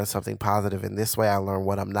 I learned something positive in this way. I learned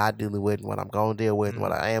what I'm not dealing with, and what I'm going to deal with, and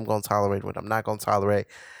what I am going to tolerate, what I'm not going to tolerate.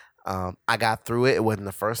 I got through it. It wasn't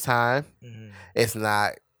the first time. It's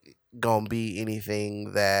not going to be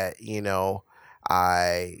anything that,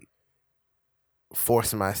 I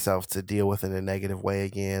force myself to deal with in a negative way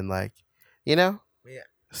again. Like, Yeah.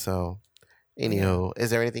 So, anywho, is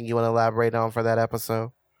there anything you want to elaborate on for that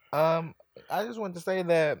episode? I just wanted to say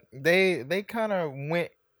that they kind of went.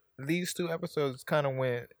 These 2 episodes kind of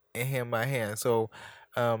went in hand by hand. So,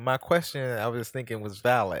 my question I was thinking was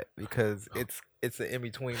valid because it's an in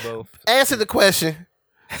between both. Answer the question.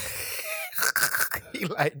 He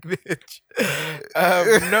like bitch.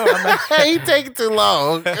 No, I'm not. He taking too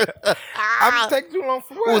long. I'm taking too long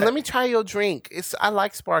for what? Ooh, let me try your drink. I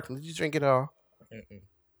like sparkling. Did you drink it all?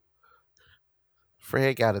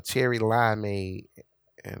 Fred got a cherry limeade,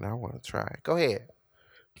 and I want to try it. Go ahead.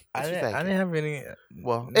 I didn't have any.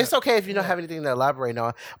 Well, it's okay if you don't have anything to elaborate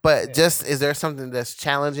on. But is there something that's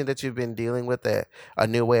challenging that you've been dealing with, that a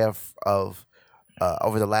new way of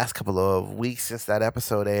over the last couple of weeks since that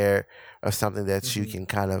episode aired, or something that you can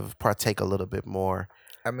kind of partake a little bit more?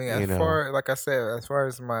 I mean, as far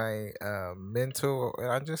as my mental,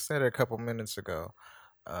 and I just said it a couple minutes ago,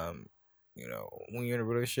 when you're in a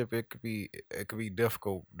relationship, it could be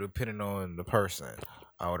difficult depending on the person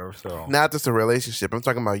or whatever. So not just a relationship. I'm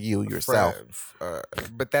talking about you yourself.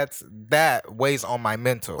 But that weighs on my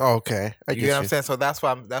mental. Oh, okay, I get you know what I'm saying. So that's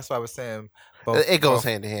why I was saying it goes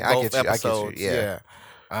hand in hand. I get you. Episodes, I get you.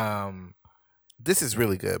 Yeah. This is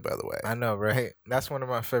really good, by the way. I know, right? That's one of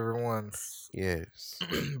my favorite ones. Yes.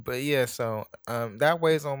 But yeah, so that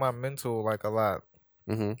weighs on my mental like a lot,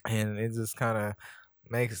 and it just kind of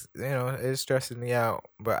makes it stresses me out.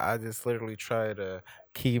 But I just literally try to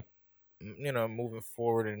keep moving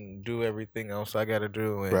forward and do everything else I got to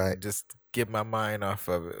do, and just get my mind off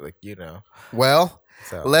of it, Well,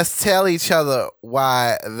 let's tell each other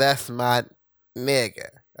why that's my nigga.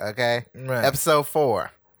 Okay, right. Episode 4.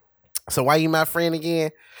 So why you my friend again?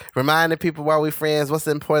 Reminding people why we friends. What's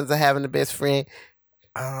the importance of having the best friend?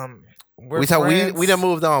 We done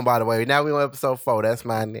moved on, by the way. Now we on episode 4. That's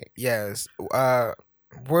my nigga. Yes.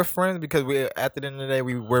 We're friends because at the end of the day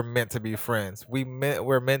we're meant to be friends.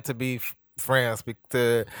 We're meant to be friends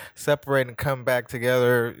to separate and come back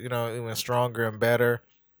together. Even stronger and better.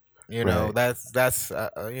 That's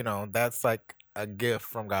that's like a gift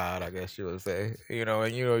from God, I guess you would say.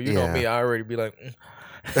 And you know me, I already be like.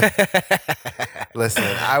 Listen,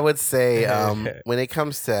 I would say when it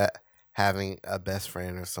comes to having a best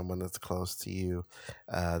friend or someone that's close to you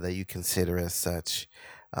that you consider as such,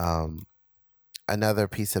 another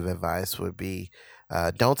piece of advice would be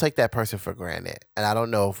don't take that person for granted. And I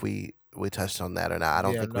don't know if we touched on that or not. I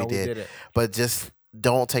don't think we did. But just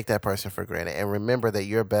don't take that person for granted. And remember that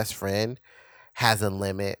your best friend has a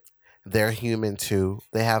limit. They're human too.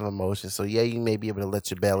 They have emotions. So yeah, you may be able to let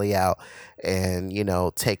your belly out and,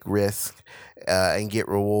 take risks and get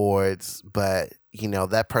rewards. But,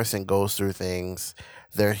 that person goes through things.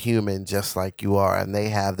 They're human just like you are. And they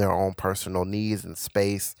have their own personal needs and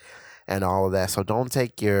space and all of that. So don't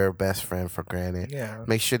take your best friend for granted. Yeah.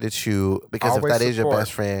 Make sure that because always if that is your support.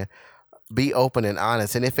 best friend, be open and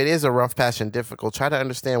honest. And if it is a rough patch and difficult, try to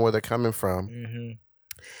understand where they're coming from. Mm-hmm.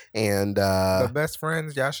 And the best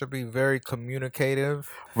friends, y'all should be very communicative.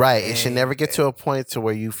 Right. It should never get to a point to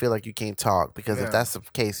where you feel like you can't talk, because if that's the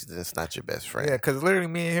case, then it's not your best friend. Yeah, because literally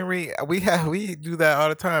me and Henry, we do that all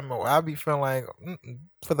the time. I'll be feeling like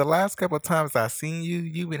for the last couple of times I've seen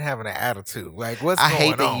you've been having an attitude. Like, what's going on? I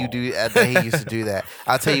hate that you do that he used to do that.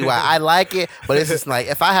 I'll tell you why. I like it, but it's just like,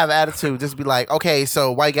 if I have attitude, just be like, okay,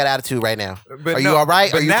 so why you got attitude right now? You all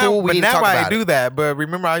right? Are you cool? We need to talk about it. Now I do that, but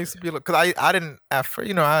remember I used to be like, because I didn't at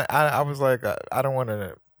first, I was like, I don't want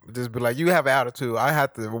to just be like, you have attitude. I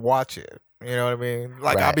have to watch it. You know what I mean?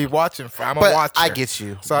 Like, I'll be watching. I'm a watcher. I get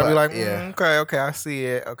you. So I'll be like, okay, I see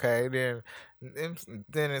it. Okay,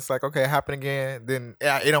 then it's like, okay, it happened again. Then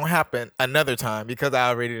it don't happen another time because I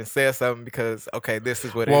already said something, because, okay, this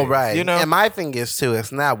is what it is. Well, right. And my thing is, too,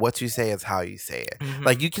 it's not what you say, it's how you say it. Mm-hmm.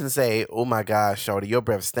 Like, you can say, oh, my gosh, shorty, your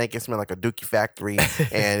breath stinking, smell like a Dookie factory,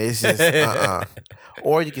 and it's just,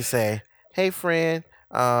 Or you can say, hey, friend,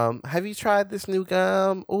 Have you tried this new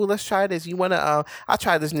gum? Oh, let's try this. You wanna? I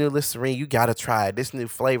tried this new Listerine. You gotta try it. This new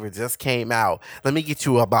flavor just came out. Let me get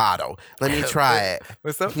you a bottle. Let me try it.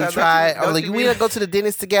 But Can you sometimes try it? I'm don't like, you we be- gonna go to the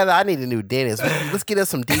dentist together. I need a new dentist. Let's get us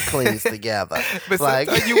some deep cleans together. But Like,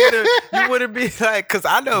 sometimes you wouldn't be like, cause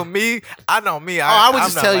I know me. I would I'm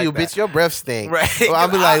just not tell like you, that. bitch, your breath stink. Right. Well, I'll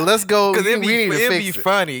be like, let's go. Cause We it'd need to be fix it.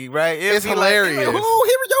 funny, right? It's be hilarious. Like, ooh,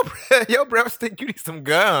 your breath stink. You need some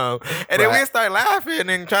gum, and then Right. we start laughing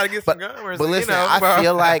and try to get some gum. Or But some, listen, you know,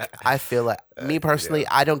 I feel like me personally, yeah.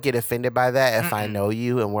 I don't get offended by that if I know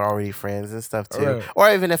you and we're already friends and stuff too. Right.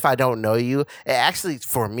 Or even if I don't know you. It actually,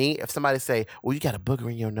 for me, if somebody say, "Well, you got a booger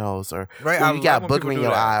in your nose," or Right, "Oh, I you got a love when booger people in do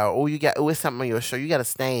your that. eye," or "Oh, you got it's something on your shirt, you got a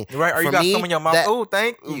stain," right? Or For you got me, some in your mouth. that- Oh,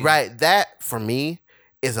 thank you. right? That for me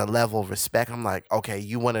is a level of respect. I'm like, okay,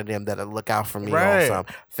 you one of them that'll look out for me Right. on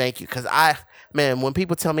something. Thank you, because when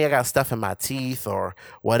people tell me I got stuff in my teeth or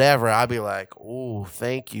whatever, I'll be like, "Ooh,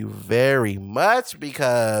 thank you very much,"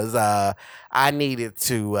 because I needed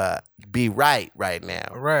to be right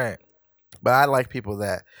now. Right. But I like people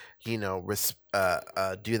that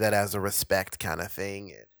do that as a respect kind of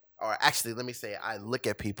thing. Or actually, let me say, I look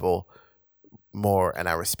at people more and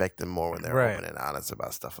I respect them more when they're Right. open and honest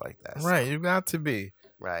about stuff like that. Right. You got to be.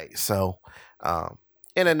 Right. So,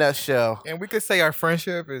 in a nutshell, And we could say our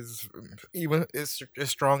friendship is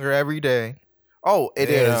stronger every day. it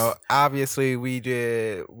You is. know, obviously,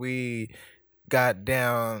 we got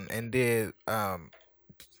down and did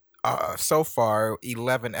so far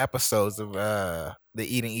 11 episodes of the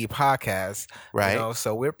Eat and Eat podcast. Right. You know,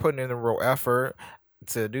 so we're putting in a real effort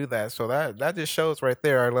to do that. So that just shows right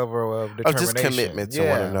there our level of Of determination. just commitment to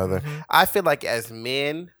one another. Mhm. I feel like as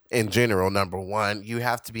men in general, number one, you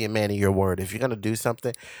have to be a man of your word. If you're gonna do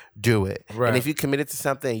something, do it. Right. And if you committed to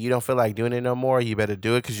something and you don't feel like doing it no more, you better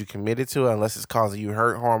do it because you committed to it, unless it's causing you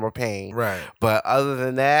hurt, harm, or pain. Right. But other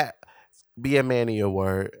than that, be a man of your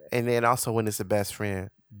word. And then also when it's a best friend,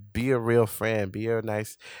 be a real friend. Be a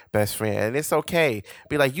nice best friend. And it's okay.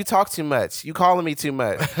 Be like, you talk too much. You calling me too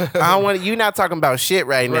much. I don't want you not talking about shit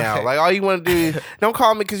right now. Right. Like all you want to do is don't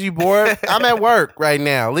call me because you bored. I'm at work right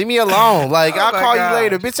now. Leave me alone. Like Oh I'll my call gosh. you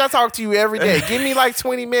later. Bitch, I talk to you every day. Give me like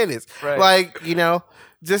 20 minutes. Right. Like,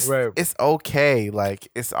 just Right. it's okay. Like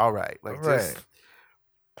it's all right. Like Right. just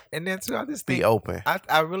And then too, I just be think open.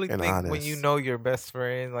 I really and think when you honest. know your best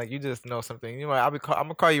friend, like you just know something. You know, I'm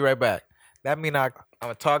gonna call you right back. That mean I'm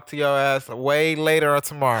gonna talk to your ass way later or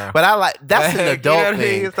tomorrow. But I like that's an Like, you know adult what I mean?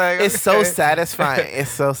 thing. It's like, It's so okay. satisfying.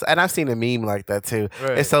 And I've seen a meme like that too.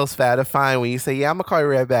 Right. It's so satisfying when you say, "Yeah, I'm gonna call you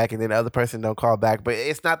right back," and then the other person don't call back. But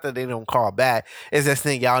it's not that they don't call back. It's just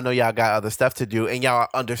thing y'all know y'all got other stuff to do, and y'all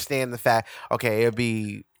understand the fact. Okay, it'll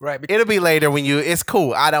be later when you. It's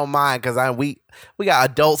cool. I don't mind because we got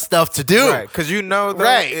adult stuff to do. Right, because you know, though,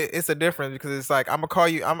 Right. it's a difference because it's like I'm gonna call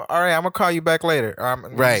you. I'm all right. I'm gonna call you back later. Or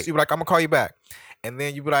Right. You be like, I'm gonna call you back, and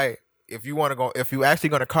then you be like, if you want to go, if you actually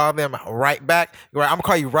gonna call them right back, you're right. I'm gonna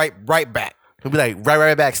call you right back. We'll be like,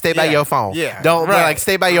 right back. Stay by Yeah. your phone. Yeah, Don't right. like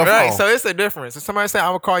stay by your Right. phone. So it's a difference. If somebody say I'm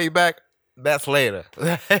gonna call you back, that's later.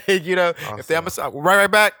 You know, if they I'm gonna say right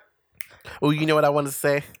back. Oh, you know what I want to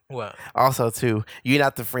say? What? Also, too, you're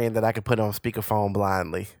not the friend that I could put on speakerphone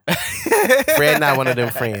blindly. Fred not one of them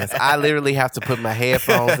friends. I literally have to put my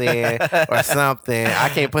headphones in or something. I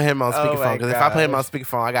can't put him on Oh speakerphone my because if I put him on gosh.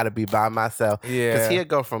 speakerphone, I got to be by myself. Yeah. Because he'll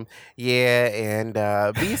go from, and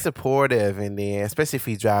be supportive, and then, especially if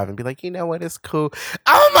he's driving, be like, you know what, it's cool.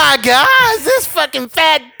 Oh my gosh, this fucking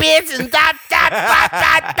fat bitch and dot, dot, dot,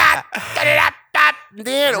 dot, dot, dot, dot, dot.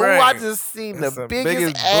 Then, I Right. just seen It's the the biggest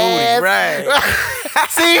biggest booty, ass. right.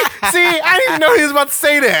 see, I didn't even know he was about to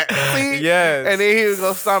say that. See? Yes. And then he was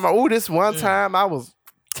going to start my, this one time I was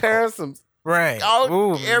tearing some, Right.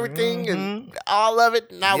 everything mhm. and all of it.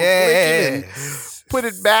 And I was flicking and Yes. put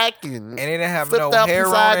it back and And it didn't have flipped no up hair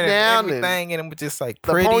upside on it down and and everything, and it was just like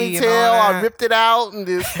the pretty ponytail, and all I that. ripped it out and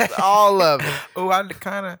just all of it. Oh, I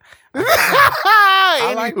kind of.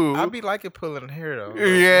 I Anywho. be liking pulling hair though.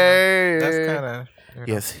 Yeah. That's kind of.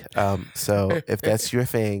 Yes. So if that's your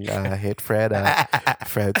thing, hit Fred up.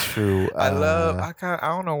 Fred True. I love. I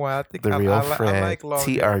don't know why. I think the real I Fred. like long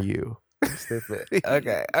hair. TRU. Stupid.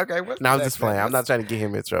 Okay. What's No, I'm the just next playing. thing? I'm not trying to get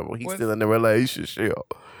him in trouble. He's what's- still in a relationship.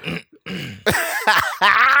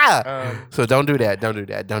 So don't do that. Don't do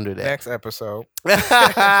that. Don't do that. Next episode.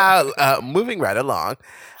 Moving right along.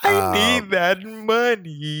 I need that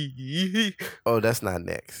money. Oh, that's not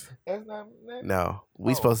next. That's not. No,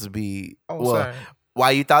 we Oh. supposed to be. Oh, well, sorry.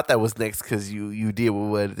 why you thought that was next? Because you did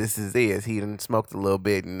what this is. He done smoked a little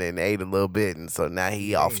bit and then ate a little bit, and so now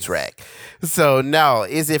he off Jeez. track. So no,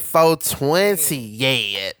 is it 420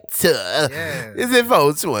 yet? Yes. Is it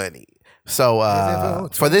 420? So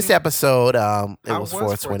for this episode, it was 420.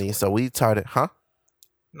 420. So we started, huh?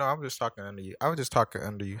 No, I'm just talking under you. I was just talking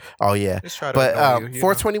under you. Oh yeah, Just try to but annoy you,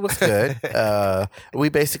 420 was good. We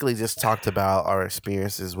basically just talked about our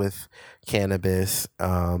experiences with cannabis.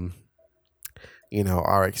 Our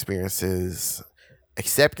experiences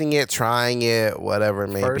accepting it, trying it, whatever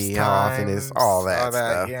it may First be, how often it is, times, all that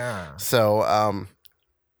stuff. Yeah. So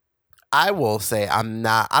I will say I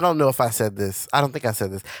don't know if I said this. I don't think I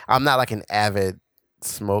said this. I'm not like an avid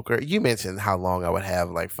smoker. You mentioned how long I would have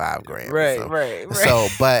like 5 grams. Right. So,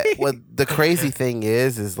 but what the crazy thing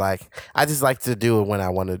is like I just like to do it when I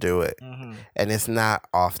want to do it, and it's not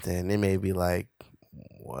often. It may be like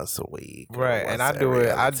once a week, right? And I do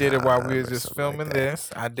it. I did it while we was just filming this.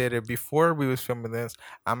 I did it before we was filming this.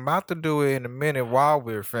 I'm about to do it in a minute while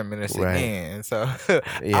we're filming this again. So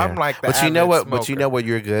I'm like that. But you know what? But you know what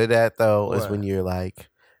you're good at though is What? when you're like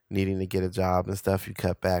needing to get a job and stuff. You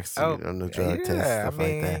cut back on the drug test, stuff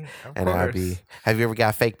like that. And have you ever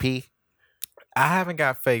got fake pee? I haven't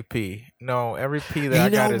got fake pee. No, every pee that I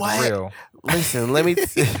got is real. Listen, let me.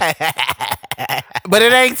 But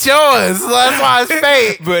it ain't yours. So that's why it's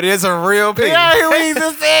fake. But it's a real pee.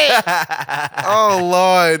 Oh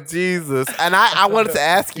Lord Jesus! And I wanted to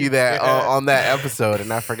ask you that on that episode,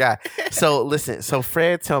 and I forgot. So listen. So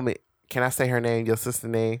Fred, tell me, can I say her name? Your sister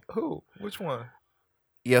name? Who? Which one?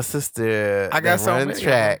 Your sister. I got so runs many.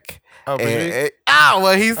 track. Oh, Brigitte?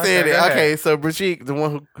 Well, he said Okay, it. go ahead. Okay, so Brigitte, the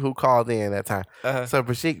one who called in that time. Uh-huh. So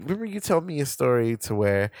Brigitte, remember you told me a story to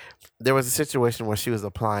where there was a situation where she was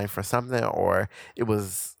applying for something, or it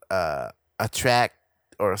was a track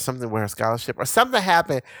or something where her scholarship or something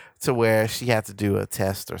happened to where she had to do a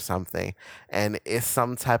test or something, and it's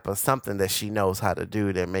some type of something that she knows how to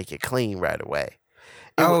do to make it clean right away.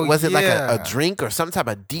 Was it like a drink or some type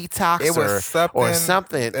of detox or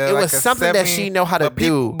something? It was something that she know how to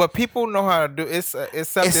do. But people know how to do it's something.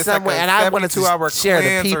 It's something, like and I wanted to share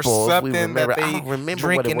the people. Or something that I they don't remember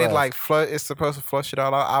drink what and it it was. like it's supposed to flush it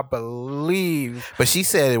all out. I believe. But she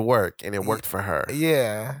said it worked, and it worked for her.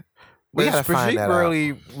 Yeah. We But gotta find Brigitte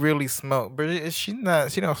that really smoke. But she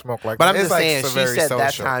don't smoke like But that. I'm It's just like saying, she very said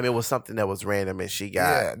that social. time it was something that was random, and she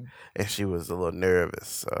got, and she was a little nervous.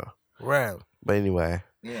 So, Right. but anyway,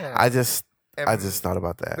 Yeah. I just thought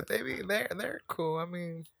about that. But they're cool. I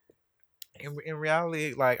mean, in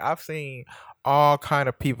reality, like I've seen all kind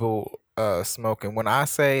of people smoking. When I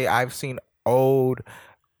say I've seen old,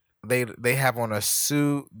 they have on a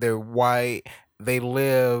suit, they're white, they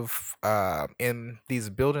live in these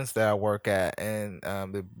buildings that I work at, and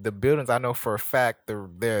the buildings I know for a fact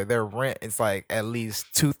their rent is like at least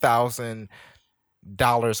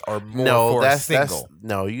 $2,000 or more for a single.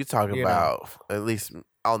 No, you talking about at least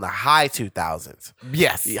on the high 2000s.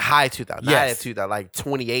 Yes, high 2000s. Not at 2000, like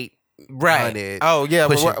 28. Right. Oh yeah,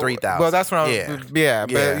 pushing 3,000. Well, that's what I'm.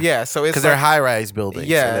 Yeah. So it's because they're high rise buildings.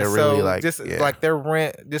 Yeah, and they're really so like just like their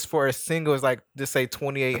rent just for a single is like just say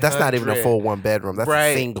 2,800. That's not even a full 1 bedroom. That's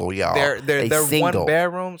a single, y'all. Their single. 1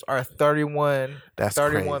 bedrooms are 31. That's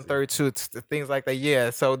 31, 32, things like that. Yeah.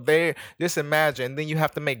 So they just imagine. Then you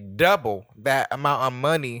have to make double that amount of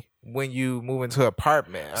money when you move into an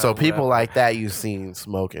apartment. So people like that you've seen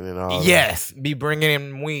smoking and all. Yes, be bringing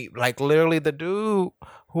in weed. Like literally, the dude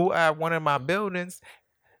who at one of my buildings,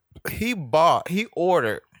 he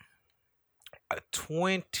ordered a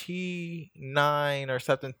 29 or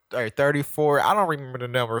something, or 34. I don't remember the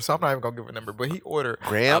number, so I'm not even gonna give a number. But he ordered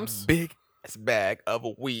grams, a big bag of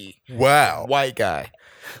weed. Wow, white guy.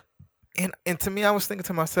 And to me, I was thinking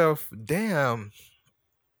to myself, damn.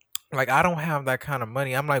 Like I don't have that kind of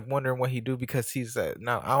money. I'm like wondering what he do because he's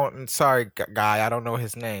I'm sorry, guy. I don't know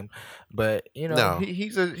his name, but he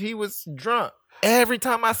was drunk. Every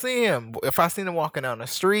time I see him, if I seen him walking down the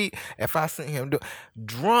street, if I seen him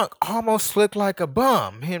drunk, almost looked like a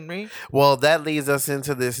bum, Henry. Well, that leads us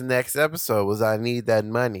into this next episode. Was I need that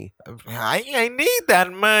money? I need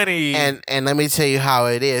that money. And let me tell you how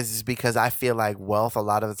it is because I feel like wealth a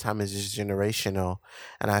lot of the time is just generational,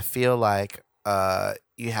 and I feel like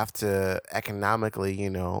you have to economically,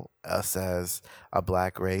 us as a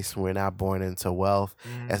black race, we're not born into wealth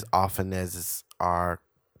as often as our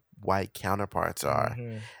white counterparts are.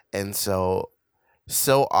 And so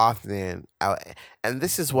often, and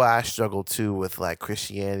this is why I struggle too with like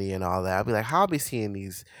Christianity and all that. I'll be like, how I'll be seeing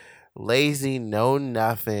these lazy, know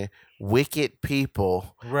nothing, wicked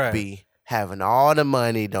people be having all the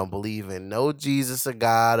money, don't believe in no Jesus or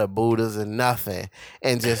God or Buddhas or nothing,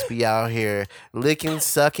 and just be out here licking,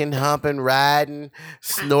 sucking, humping, riding,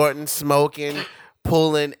 snorting, smoking,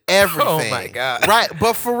 pulling everything. Oh my God. Right.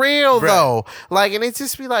 But for real though. Like, and it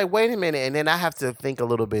just be like, wait a minute. And then I have to think a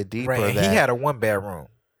little bit deeper. Right. He had a 1 bedroom.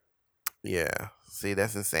 Yeah. See,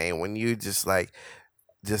 that's insane. When you just like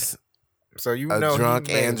just So you a know he drunk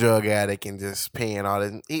and made. drug addict and just paying all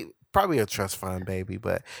this. He, probably a trust fund baby,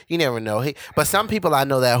 but you never know. But some people I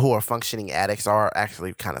know that who are functioning addicts are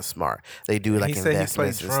actually kind of smart. They do He like said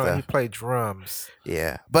investments and He stuff. played drums.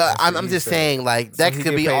 Yeah, but That's what I'm he just said. saying like So that he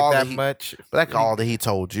could get be paid all that that he. much. But that's all that he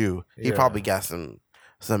told you. He Yeah. probably got some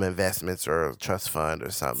investments or a trust fund or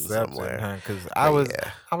something somewhere. Because But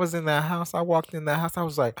yeah, I was in that house. I walked in that house. I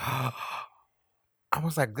was like,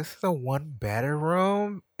 this is a one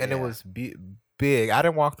bedroom, and it Yeah. was big. I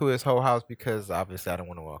didn't walk through his whole house because obviously I didn't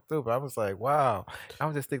want to walk through. But I was like, wow. I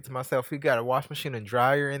was just thinking to myself, he got a wash machine and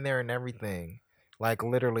dryer in there and everything. Like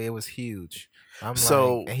literally, it was huge. I'm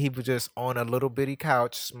So and he was just on a little bitty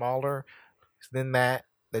couch, smaller than that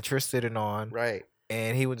you're sitting on, right,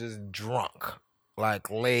 and he was just drunk, like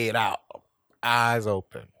laid out, eyes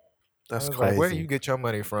open. that's I was like, where do crazy. you get your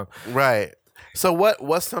money from? Right. So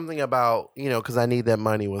what's something about, because I Need That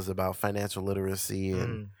Money was about financial literacy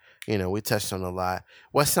and, we touched on a lot.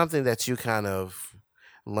 What's something that you kind of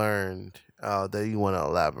learned that you want to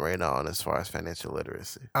elaborate on as far as financial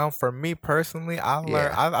literacy? For me personally, I learned.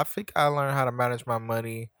 Yeah. I think I learned how to manage my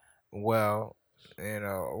money well.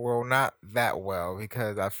 Well, not that well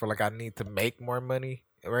because I feel like I need to make more money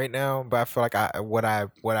right now. But I feel like what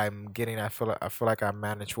I'm getting, I feel like I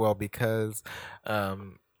manage well because,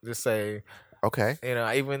 just say, Okay.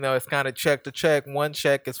 even though it's kind of check to check, one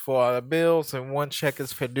check is for all the bills and one check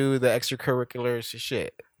is for do the extracurriculars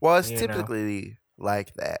shit. Well, it's You know? typically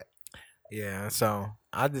like that Yeah, so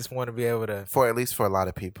I just want to be able to. for at least for a lot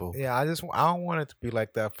of people. Yeah, I don't want it to be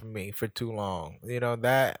like that for me for too long.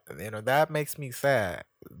 That makes me sad.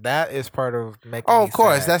 That is part of making. Oh, me of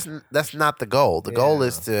course. sad. That's not the goal. The goal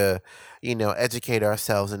is Yeah. to, educate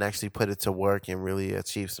ourselves and actually put it to work and really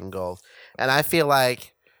achieve some goals. And I feel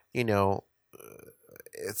like, you know,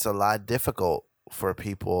 it's a lot difficult for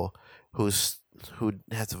people who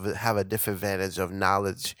have a disadvantage of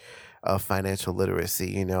knowledge of financial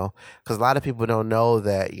literacy, because a lot of people don't know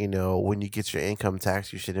that, when you get your income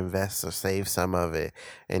tax, you should invest or save some of it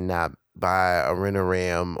and not buy a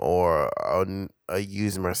Rent-A-Ram or a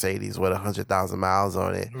used Mercedes with 100,000 miles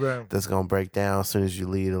on it Right. that's gonna break down as soon as you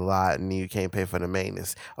leave the lot and you can't pay for the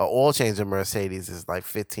maintenance. A oil change in Mercedes is like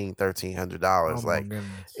 $1,300. Oh my Like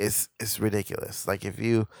goodness. it's ridiculous. Like if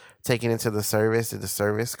you take it into the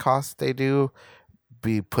service costs they do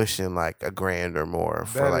be pushing like $1,000 or more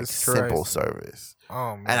for That like is simple crazy. service.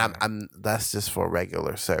 Oh And man. I'm that's just for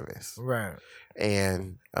regular service. Right.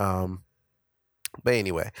 And but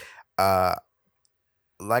anyway, uh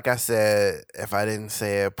like I said, if I didn't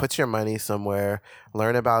say it, put your money somewhere,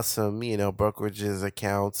 learn about some, brokerages,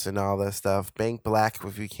 accounts, and all that stuff. Bank black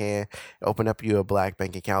if you can. Open up you a black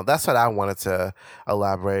bank account. That's what I wanted to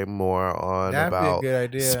elaborate more on That'd be a about good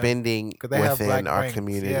idea. spending 'Cause they have within black our banks,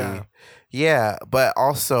 community. yeah. Yeah, but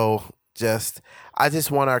also I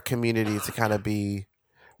just want our community to kind of be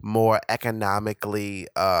more economically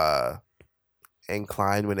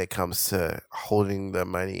inclined when it comes to holding the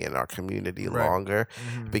money in our community Right. longer,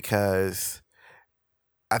 Mhm. because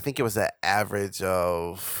I think it was an average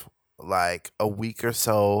of like a week or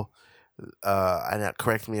so. And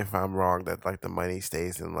correct me if I'm wrong, that like the money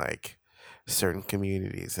stays in like certain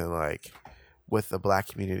communities, and like with the black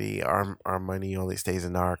community, our money only stays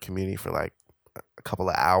in our community for like a couple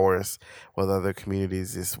of hours. With other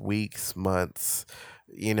communities, it's weeks, months.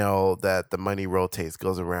 That the money rotates,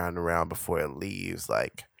 goes around and around before it leaves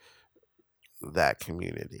like that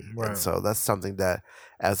community. Right. And so that's something that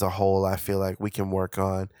as a whole I feel like we can work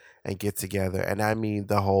on and get together. And I mean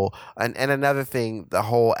the whole and another thing, the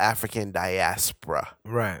whole African diaspora,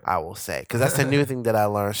 Right. I will say, because that's a new thing that I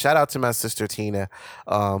learned. Shout out to my sister Tina.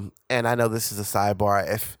 And I know this is a sidebar.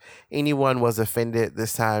 If anyone was offended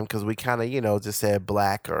this time, because we kind of, just said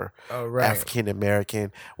black or Oh right. African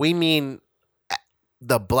American, we mean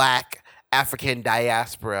the black African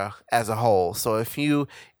diaspora as a whole. So if you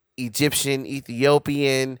Egyptian,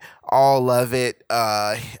 Ethiopian, all of it,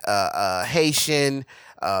 Haitian,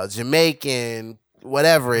 Jamaican,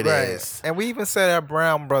 whatever it is. And we even said our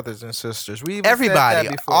brown brothers and sisters. We even said Everybody,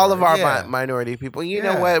 that before. all of our Yeah. minority people. You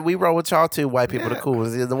know Yeah. what? We roll with y'all too, white people. Yeah. The cool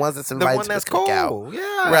ones, the ones that's The invited one to that's the cookout. cool.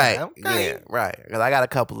 Yeah. Right. Okay. Yeah. Right. Because I got a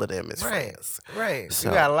couple of them as Right. friends. Right. So,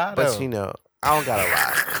 you got a lot but of them. I don't got a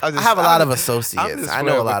lot. I'm I have a lot of I'm associates. just I know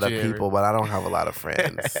a playing lot with of you, people, but I don't have a lot of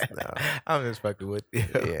friends. No. I'm just fucking with you.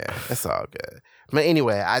 Yeah, it's all good. But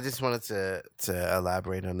anyway, I just wanted to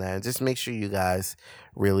elaborate on that and just make sure you guys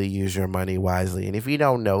really use your money wisely. And if you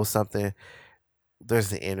don't know something, there's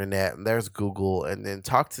the internet, there's Google, and then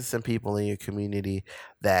talk to some people in your community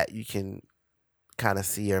that you can kind of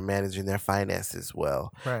see are managing their finances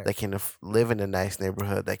well. Right. They can live in a nice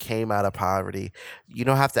neighborhood. That came out of poverty. You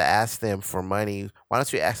don't have to ask them for money. Why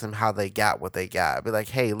don't you ask them how they got what they got? Be like,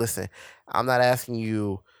 hey, listen, I'm not asking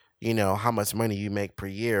you, how much money you make per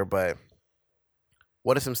year, but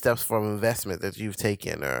what are some steps from investment that you've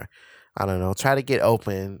taken? Or I don't know, try to get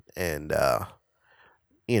open and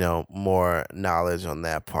more knowledge on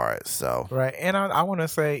that part. So Right. And I want to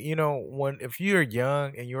say, if you're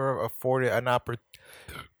young and you're afforded an opportunity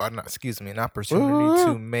Ooh.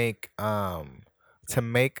 to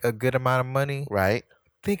make a good amount of money, right.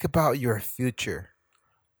 think about your future.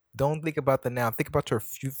 Don't think about the now. Think about your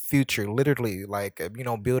future. Literally, like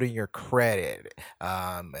building your credit.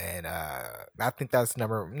 And I think that's that's the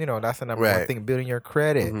number one Right. thing. Building your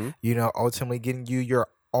credit. Mhm. Ultimately getting you your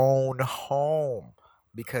own home,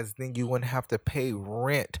 because then you wouldn't have to pay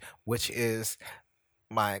rent, which is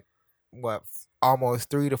almost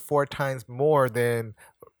 3 to 4 times more than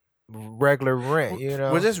regular rent.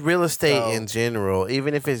 Well, just real estate So in general,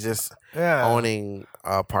 even if it's just yeah, owning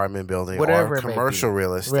an apartment building whatever or it may commercial be.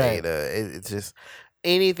 real estate, Right. it's just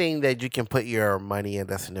anything that you can put your money in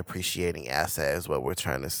that's an appreciating asset is what we're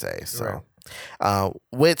trying to say. So,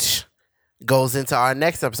 which goes into our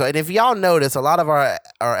next episode. And if y'all notice, a lot of our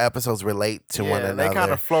episodes relate to one Yeah, another. they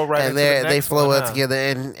kind of flow right and into the they next flow one, up together.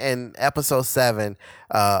 In episode 7,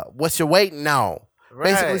 what you're waiting on.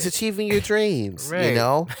 Basically, it's Right. achieving your dreams, Right.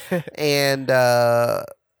 And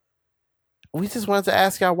we just wanted to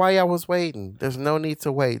ask y'all why y'all was waiting. There's no need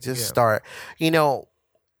to wait. Just Yeah. start.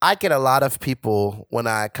 I get a lot of people when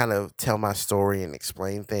I kind of tell my story and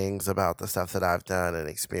explain things about the stuff that I've done and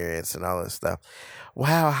experienced and all this stuff.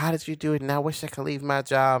 Wow, how did you do it? And I wish I could leave my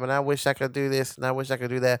job, and I wish I could do this, and I wish I could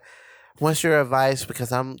do that. What's your advice?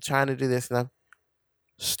 Because I'm trying to do this, and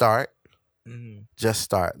start. Mhm. Just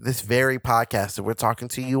start. This very podcast that we're talking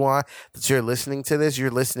to you on, that you're listening to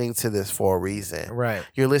this for a reason. Right.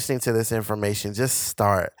 You're listening to this information. Just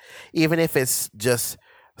start. Even if it's just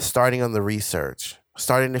starting on the research,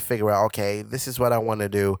 starting to figure out, okay, this is what I want to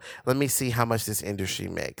do. Let me see how much this industry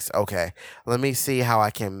makes. Okay. Let me see how I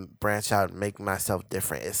can branch out and make myself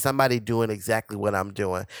different. Is somebody doing exactly what I'm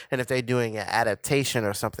doing? And if they're doing an adaptation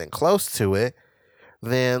or something close to it,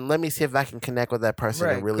 then let me see if I can connect with that person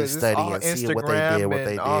and really 'cause it's study all and see what they Instagram did, what and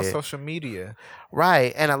they all did. social media.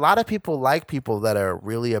 Right. And a lot of people like people that are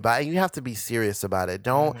really about it. You have to be serious about it.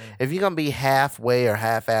 Don't, if you're going to be halfway or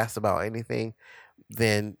half-assed about anything,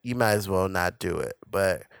 then you might as well not do it.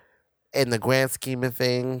 But in the grand scheme of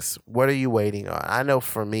things, what are you waiting on? I know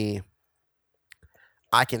for me,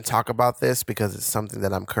 I can talk about this because it's something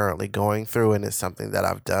that I'm currently going through, and it's something that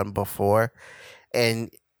I've done before. And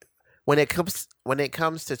when it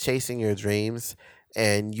comes to chasing your dreams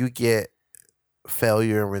and you get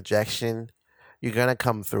failure and rejection, you're going to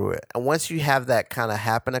come through it. And once you have that kind of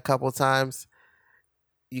happen a couple times,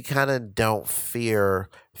 you kind of don't fear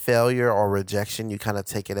failure or rejection. You kind of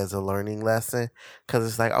take it as a learning lesson, because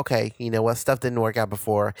it's like, okay, you know what? Stuff didn't work out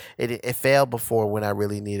before. It failed before when I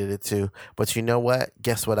really needed it to. But you know what?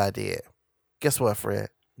 Guess what I did? Guess what, Fred?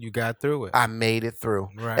 You got through it. I made it through.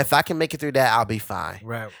 Right. If I can make it through that, I'll be fine.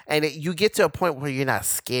 Right. And you get to a point where you're not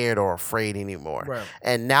scared or afraid anymore. Right.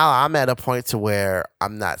 And now I'm at a point to where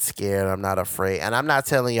I'm not scared. I'm not afraid. And I'm not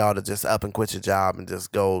telling y'all to just up and quit your job and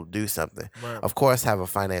just go do something. Right. Of course, have a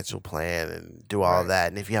financial plan and do all that.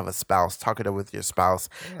 And if you have a spouse, talk it up with your spouse.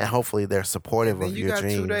 Yeah. And hopefully they're supportive of your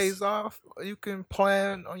dreams. You got 2 days off. You can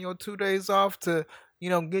plan on your 2 days off to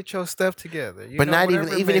get your stuff together. But not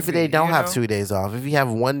even if they don't have 2 days off. If you have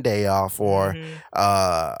 1 day off, or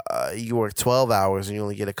you work 12 hours and you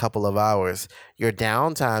only get a couple of hours, your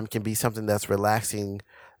downtime can be something that's relaxing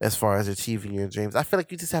as far as achieving your dreams. I feel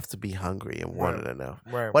like you just have to be hungry and wanting to know.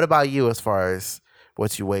 Right. What about you as far as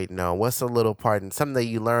what you waiting on? What's a little part, something that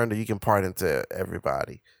you learned or you can part into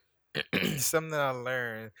everybody? Something that I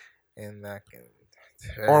learned and I can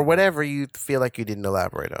or whatever you feel like you didn't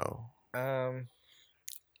elaborate on.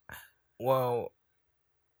 Well,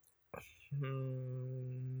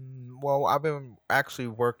 I've been actually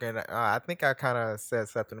working. I think I kind of said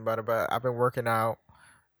something about it, but I've been working out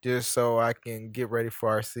just so I can get ready for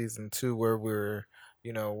our season 2, where we're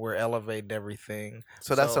elevating everything.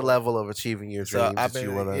 So that's a level of achieving your dreams.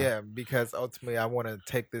 Because ultimately I want to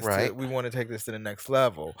take this. Right. We want to take this to the next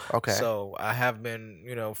level. Okay. So I have been,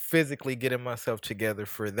 physically getting myself together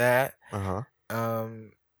for that.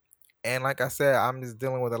 And like I said, I'm just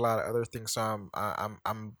dealing with a lot of other things. So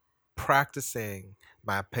I'm practicing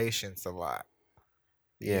my patience a lot.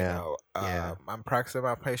 Yeah. I'm practicing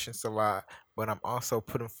my patience a lot but I'm also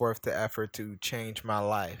putting forth the effort to change my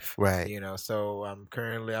life. Right. So I'm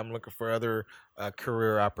looking for other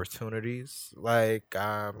career opportunities, like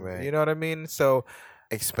Right. you know what I mean. So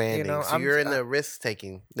Expanding. So I'm you're in the risk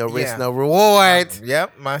taking. No risk, yeah. no reward.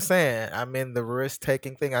 Yep, my saying. I'm in the risk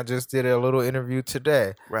taking thing. I just did a little interview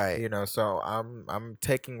today. Right. So I'm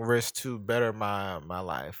taking risks to better my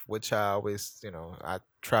life, which I always, I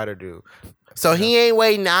try to do. So you know. he ain't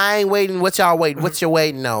waiting. I ain't waiting. What y'all waiting? What you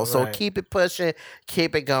waiting on? So Right. keep it pushing,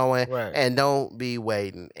 keep it going, Right. and don't be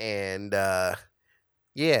waiting. And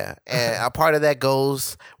yeah, and a part of that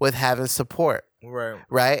goes with having support, Right.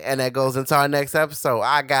 right? And that goes into our next episode.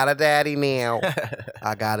 I got a daddy now.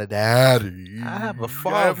 I got a daddy. I have a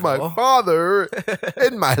I have my father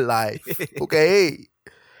in my life. Okay.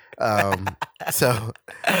 So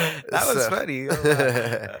that was funny.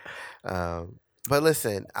 But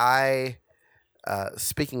listen, I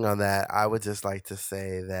speaking on that, I would just like to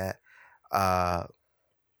say that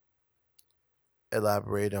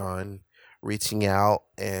elaborate on reaching out.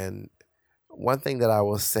 And one thing that I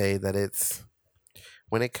will say that it's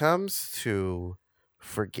when it comes to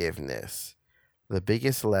forgiveness, the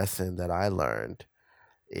biggest lesson that I learned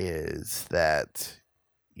is that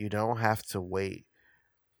you don't have to wait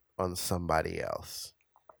on somebody else.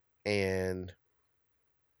 And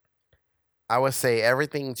I would say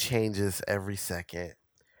everything changes every second,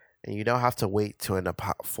 and you don't have to wait to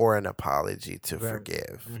for an apology to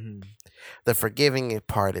forgive. Mm-hmm. The forgiving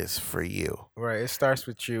part is for you. Right. It starts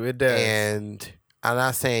with you. It does. And I'm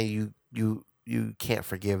not saying you can't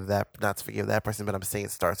forgive that, not to forgive that person, but I'm saying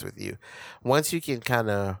it starts with you. Once you can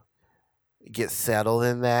kind of get settled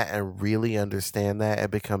in that and really understand that,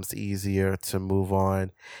 it becomes easier to move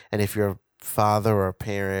on. And if you're a father or a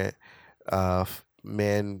parent,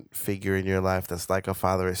 man figure in your life that's like a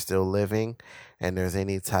father is still living, and there's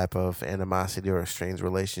any type of animosity or a strange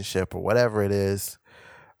relationship or whatever it is,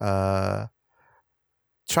 try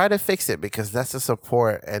to fix it, because that's a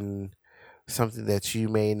support and something that you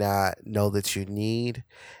may not know that you need.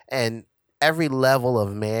 And every level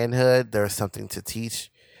of manhood, there's something to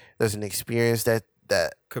teach. There's an experience that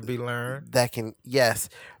could be learned. That can, yes,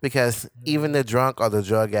 because even the drunk or the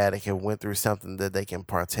drug addict have went through something that they can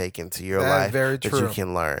partake into your life that you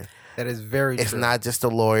can learn. That is very true. It's not just the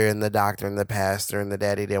lawyer and the doctor and the pastor and the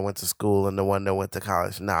daddy that went to school and the one that went to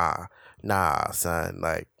college. Nah, son.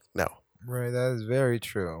 Like, no. Right, that is very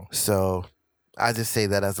true. So I just say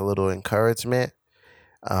that as a little encouragement.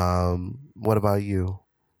 What about you?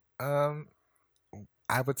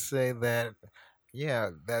 I would say that,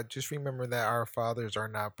 that just remember that our fathers are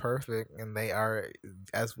not perfect, and they are,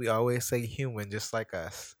 as we always say, human, just like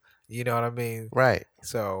us. You know what I mean? Right.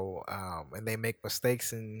 So, and they make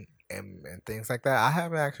mistakes and things like that. I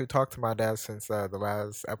haven't actually talked to my dad since the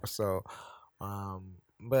last episode.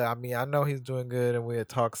 But I mean, I know he's doing good, and we'll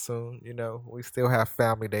talk soon. We still have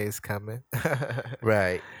family days coming.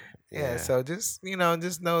 Right. Yeah. So just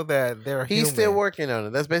know that he's human. still working on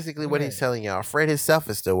it. That's basically what he's telling y'all. Fred himself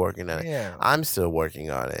is still working on it. Yeah. I'm still working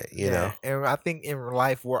on it. You know. And I think in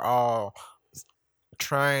life we're all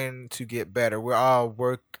trying to get better. We're all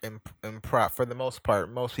work in for the most part.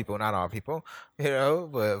 Most people, not all people, but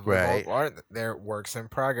for the most part, they're works in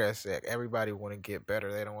progress. Everybody want to get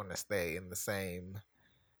better. They don't want to stay in the same,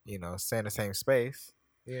 stay in the same space.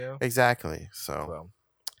 Exactly. So,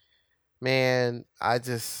 man, I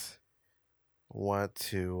just want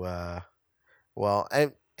to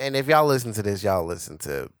and if y'all listen to this, y'all listen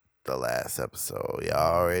to the last episode.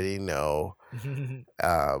 Y'all already know.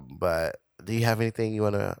 But do you have anything you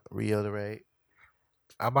want to reiterate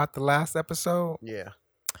about the last episode? Yeah.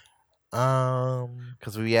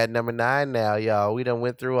 Because we at number 9 now, y'all. We done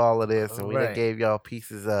went through all of this, and we done gave y'all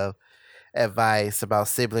pieces of advice about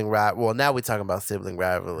sibling rivalry. Well, now we're talking about sibling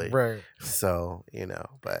rivalry, right? So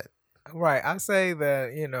but. Right, I say that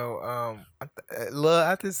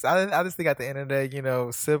I just think at the end of the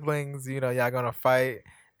day, siblings, y'all gonna fight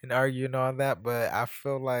and argue and all that, but I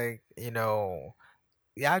feel like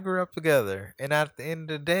y'all grew up together, and at the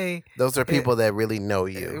end of the day, those are people that really know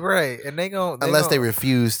you, right? And unless they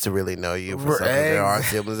refuse to really know you. For something, there are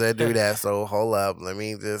siblings that do that. So hold up, let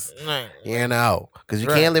me just because you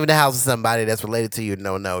can't live in the house with somebody that's related to you and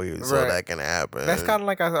don't know you, so that can happen. That's kind of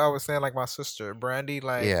like I was saying, like my sister Brandy,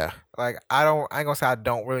 like like I ain't gonna say I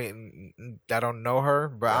don't know her,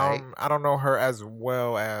 but I don't know her as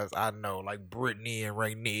well as I know like Brittany and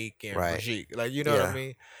Rainique and Brigitte, like what I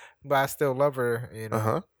mean. But I still love her,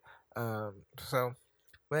 So,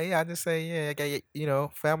 but I just say,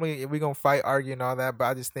 family, we gonna fight, argue, and all that. But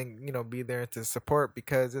I just think, be there to support,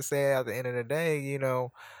 because just say at the end of the day,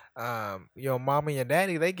 your mom and your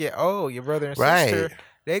daddy, they get old. Your brother and sister,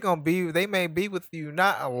 they may be with you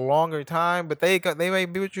not a longer time, but they may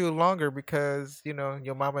be with you longer because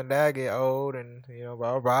your mom and dad get old and blah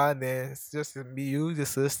blah blah, and then it's just be you, your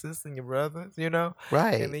sisters, and your brothers, and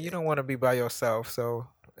Right. then you don't want to be by yourself. So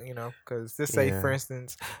because just say for Yeah.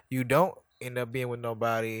 instance you don't end up being with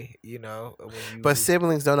nobody, when you. But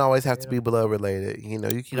siblings don't always have to Yeah. be blood related. You can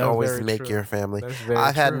That's always very make true. your family. That's very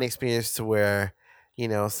I've had an true. experience to where,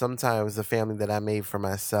 sometimes the family that I made for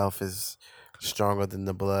myself is stronger than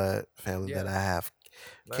the blood family that Yes. I have.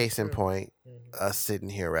 That's Case in true. point, Mhm. us sitting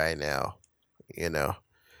here right now, there's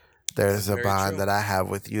That's a very bond true. that I have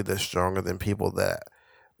with you that's stronger than people that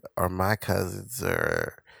are my cousins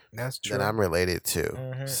or That's true. that I'm related to.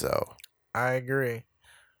 Mhm. So, I agree.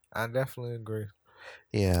 I definitely agree.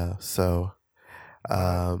 yeah. So,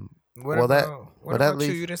 What well, that about you?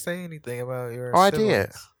 leads. You didn't say anything about your Oh, I did.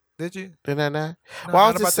 siblings. Did you? Did I not? No, Well,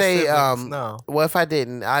 I not was about just the say, siblings. No. well, if I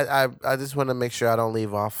didn't, I just want to make sure I don't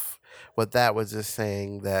leave off what that was just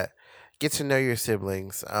saying that get to know your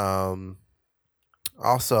siblings.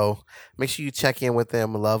 Also, make sure you check in with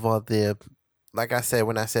them, love on them. Like I said,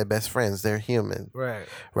 when I said best friends, they're human, Right.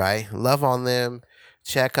 right? Love on them,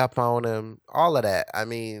 check up on them, all of that. I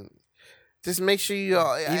mean, just make sure you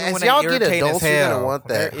all, Even as when they y'all get irritating as adults, you're gonna hell, want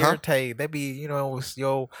they're that, huh? irritated. They be, with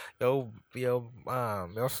your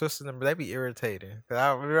sister, and them, they be irritating. 'Cause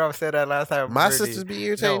I remember I said that last time. My we sisters did. be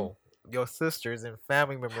irritating. No, your sisters and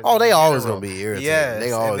family members. Oh, in they always general. gonna be irritating. Yes, They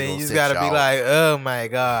and always then gonna you just set gotta be y'all. like, oh my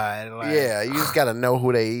god, like, Yeah, you just gotta know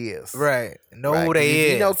who they is. right, know Right, who 'cause they if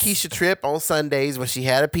is. you know Keisha Tripp on Sundays when she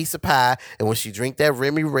had a piece of pie and when she drink that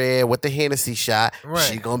Remy Red with the Hennessy shot, she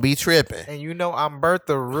Right. gonna be tripping. And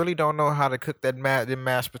Bertha really don't know how to cook them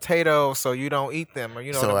mashed potatoes, so you don't eat them.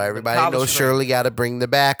 Or So them everybody collard knows greens. Shirley got to bring the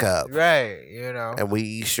backup. Right, And we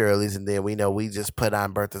eat Shirley's, and then we know we just put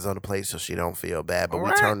on Bertha's on the plate so she don't feel bad. But we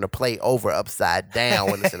Right. turn the plate over upside down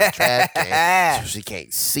when it's in the trash can so she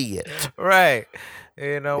can't see it. Right.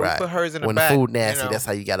 Right. We put hers in the When back. the food nasty, that's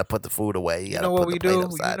how you got to put the food away. You got to what put we the plate do?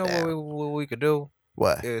 upside What down. we could do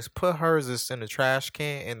What? is put hers is in the trash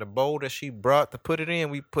can, and the bowl that she brought to put it in,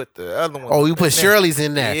 we put the other one. Oh, you put in there. Shirley's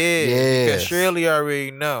in there. Yeah, because Yes. Shirley already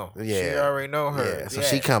know. She Yeah. already know her. Yeah, so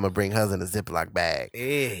she come and bring hers in a Ziploc bag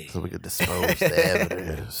Yeah. so we could dispose the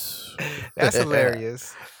evidence. That's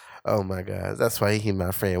hilarious. Oh my gosh, that's why he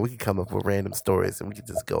my friend. We can come up with random stories and we can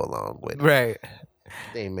just go along with it. Right.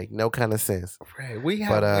 They ain't make no kind of sense. Right. We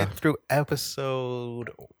But, have went through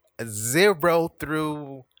episode 0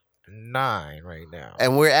 through 9 right now.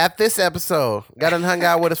 And we're at this episode. Got done hung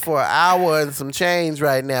out with us for an hour and some change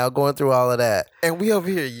right now, going through all of that. And we over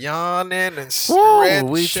here yawning and Woo, stretching.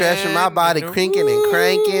 we stretching, my body crinking and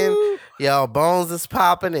cranking. Woo. Y'all bones is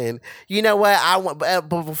popping, and you know what? But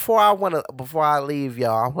before I leave,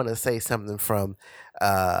 y'all, I want to say something from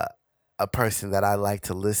a person that I like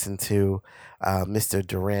to listen to, Mr.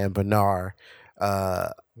 Duran Bernard,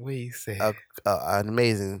 We say an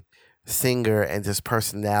amazing singer and just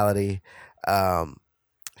personality.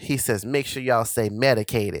 He says, make sure y'all stay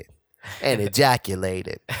medicated and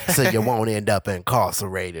ejaculated so you won't end up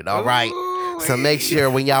incarcerated. All right. So make sure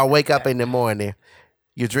when y'all wake up in the morning,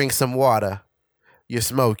 you drink some water, you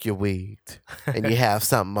smoke your weed, and you have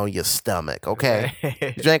something on your stomach, okay?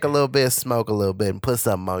 You drink a little bit, smoke a little bit, and put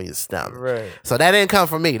something on your stomach. Right. So that didn't come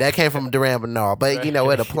from me. That came from Duran Bernard. But, Right.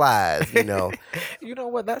 it applies, You know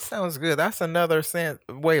what? That sounds good. That's another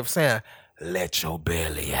way of saying, let your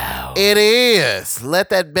belly out. It is. Let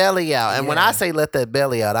that belly out. And when Yeah. I say let that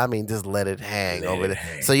belly out, I mean just let it hang Let over it there.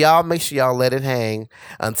 hang. So y'all make sure y'all let it hang.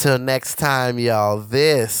 Until next time, y'all,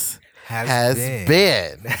 this has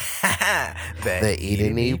been the Eat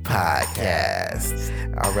and Eat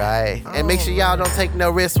Podcast. All right. And make sure y'all don't take no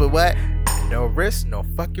risks with what? No risk, no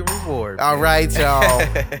fucking reward. All man. right, y'all.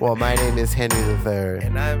 Well, my name is Henry III.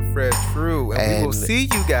 And I'm Fred True. And we will And- see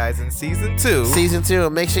you guys in season 2. Season 2.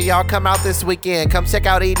 Make sure y'all come out this weekend. Come check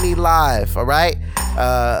out Eat and Eat Live, all right?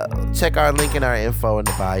 Check our link in our info in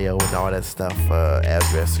the bio and all that stuff.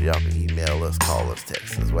 Address so y'all can email us, call us,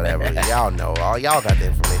 text us, whatever. Y'all know. All y'all got the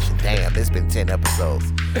information. Damn, it's been 10 episodes.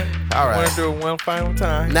 All Want right. to do it one final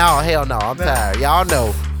time? No, hell no. I'm tired. Y'all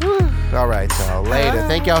know. All right, y'all. Later.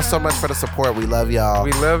 Thank y'all so much for the support. We love y'all.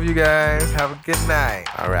 We love you guys. Have a good night.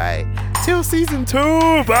 All right. Till season 2.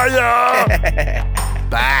 Bye, y'all.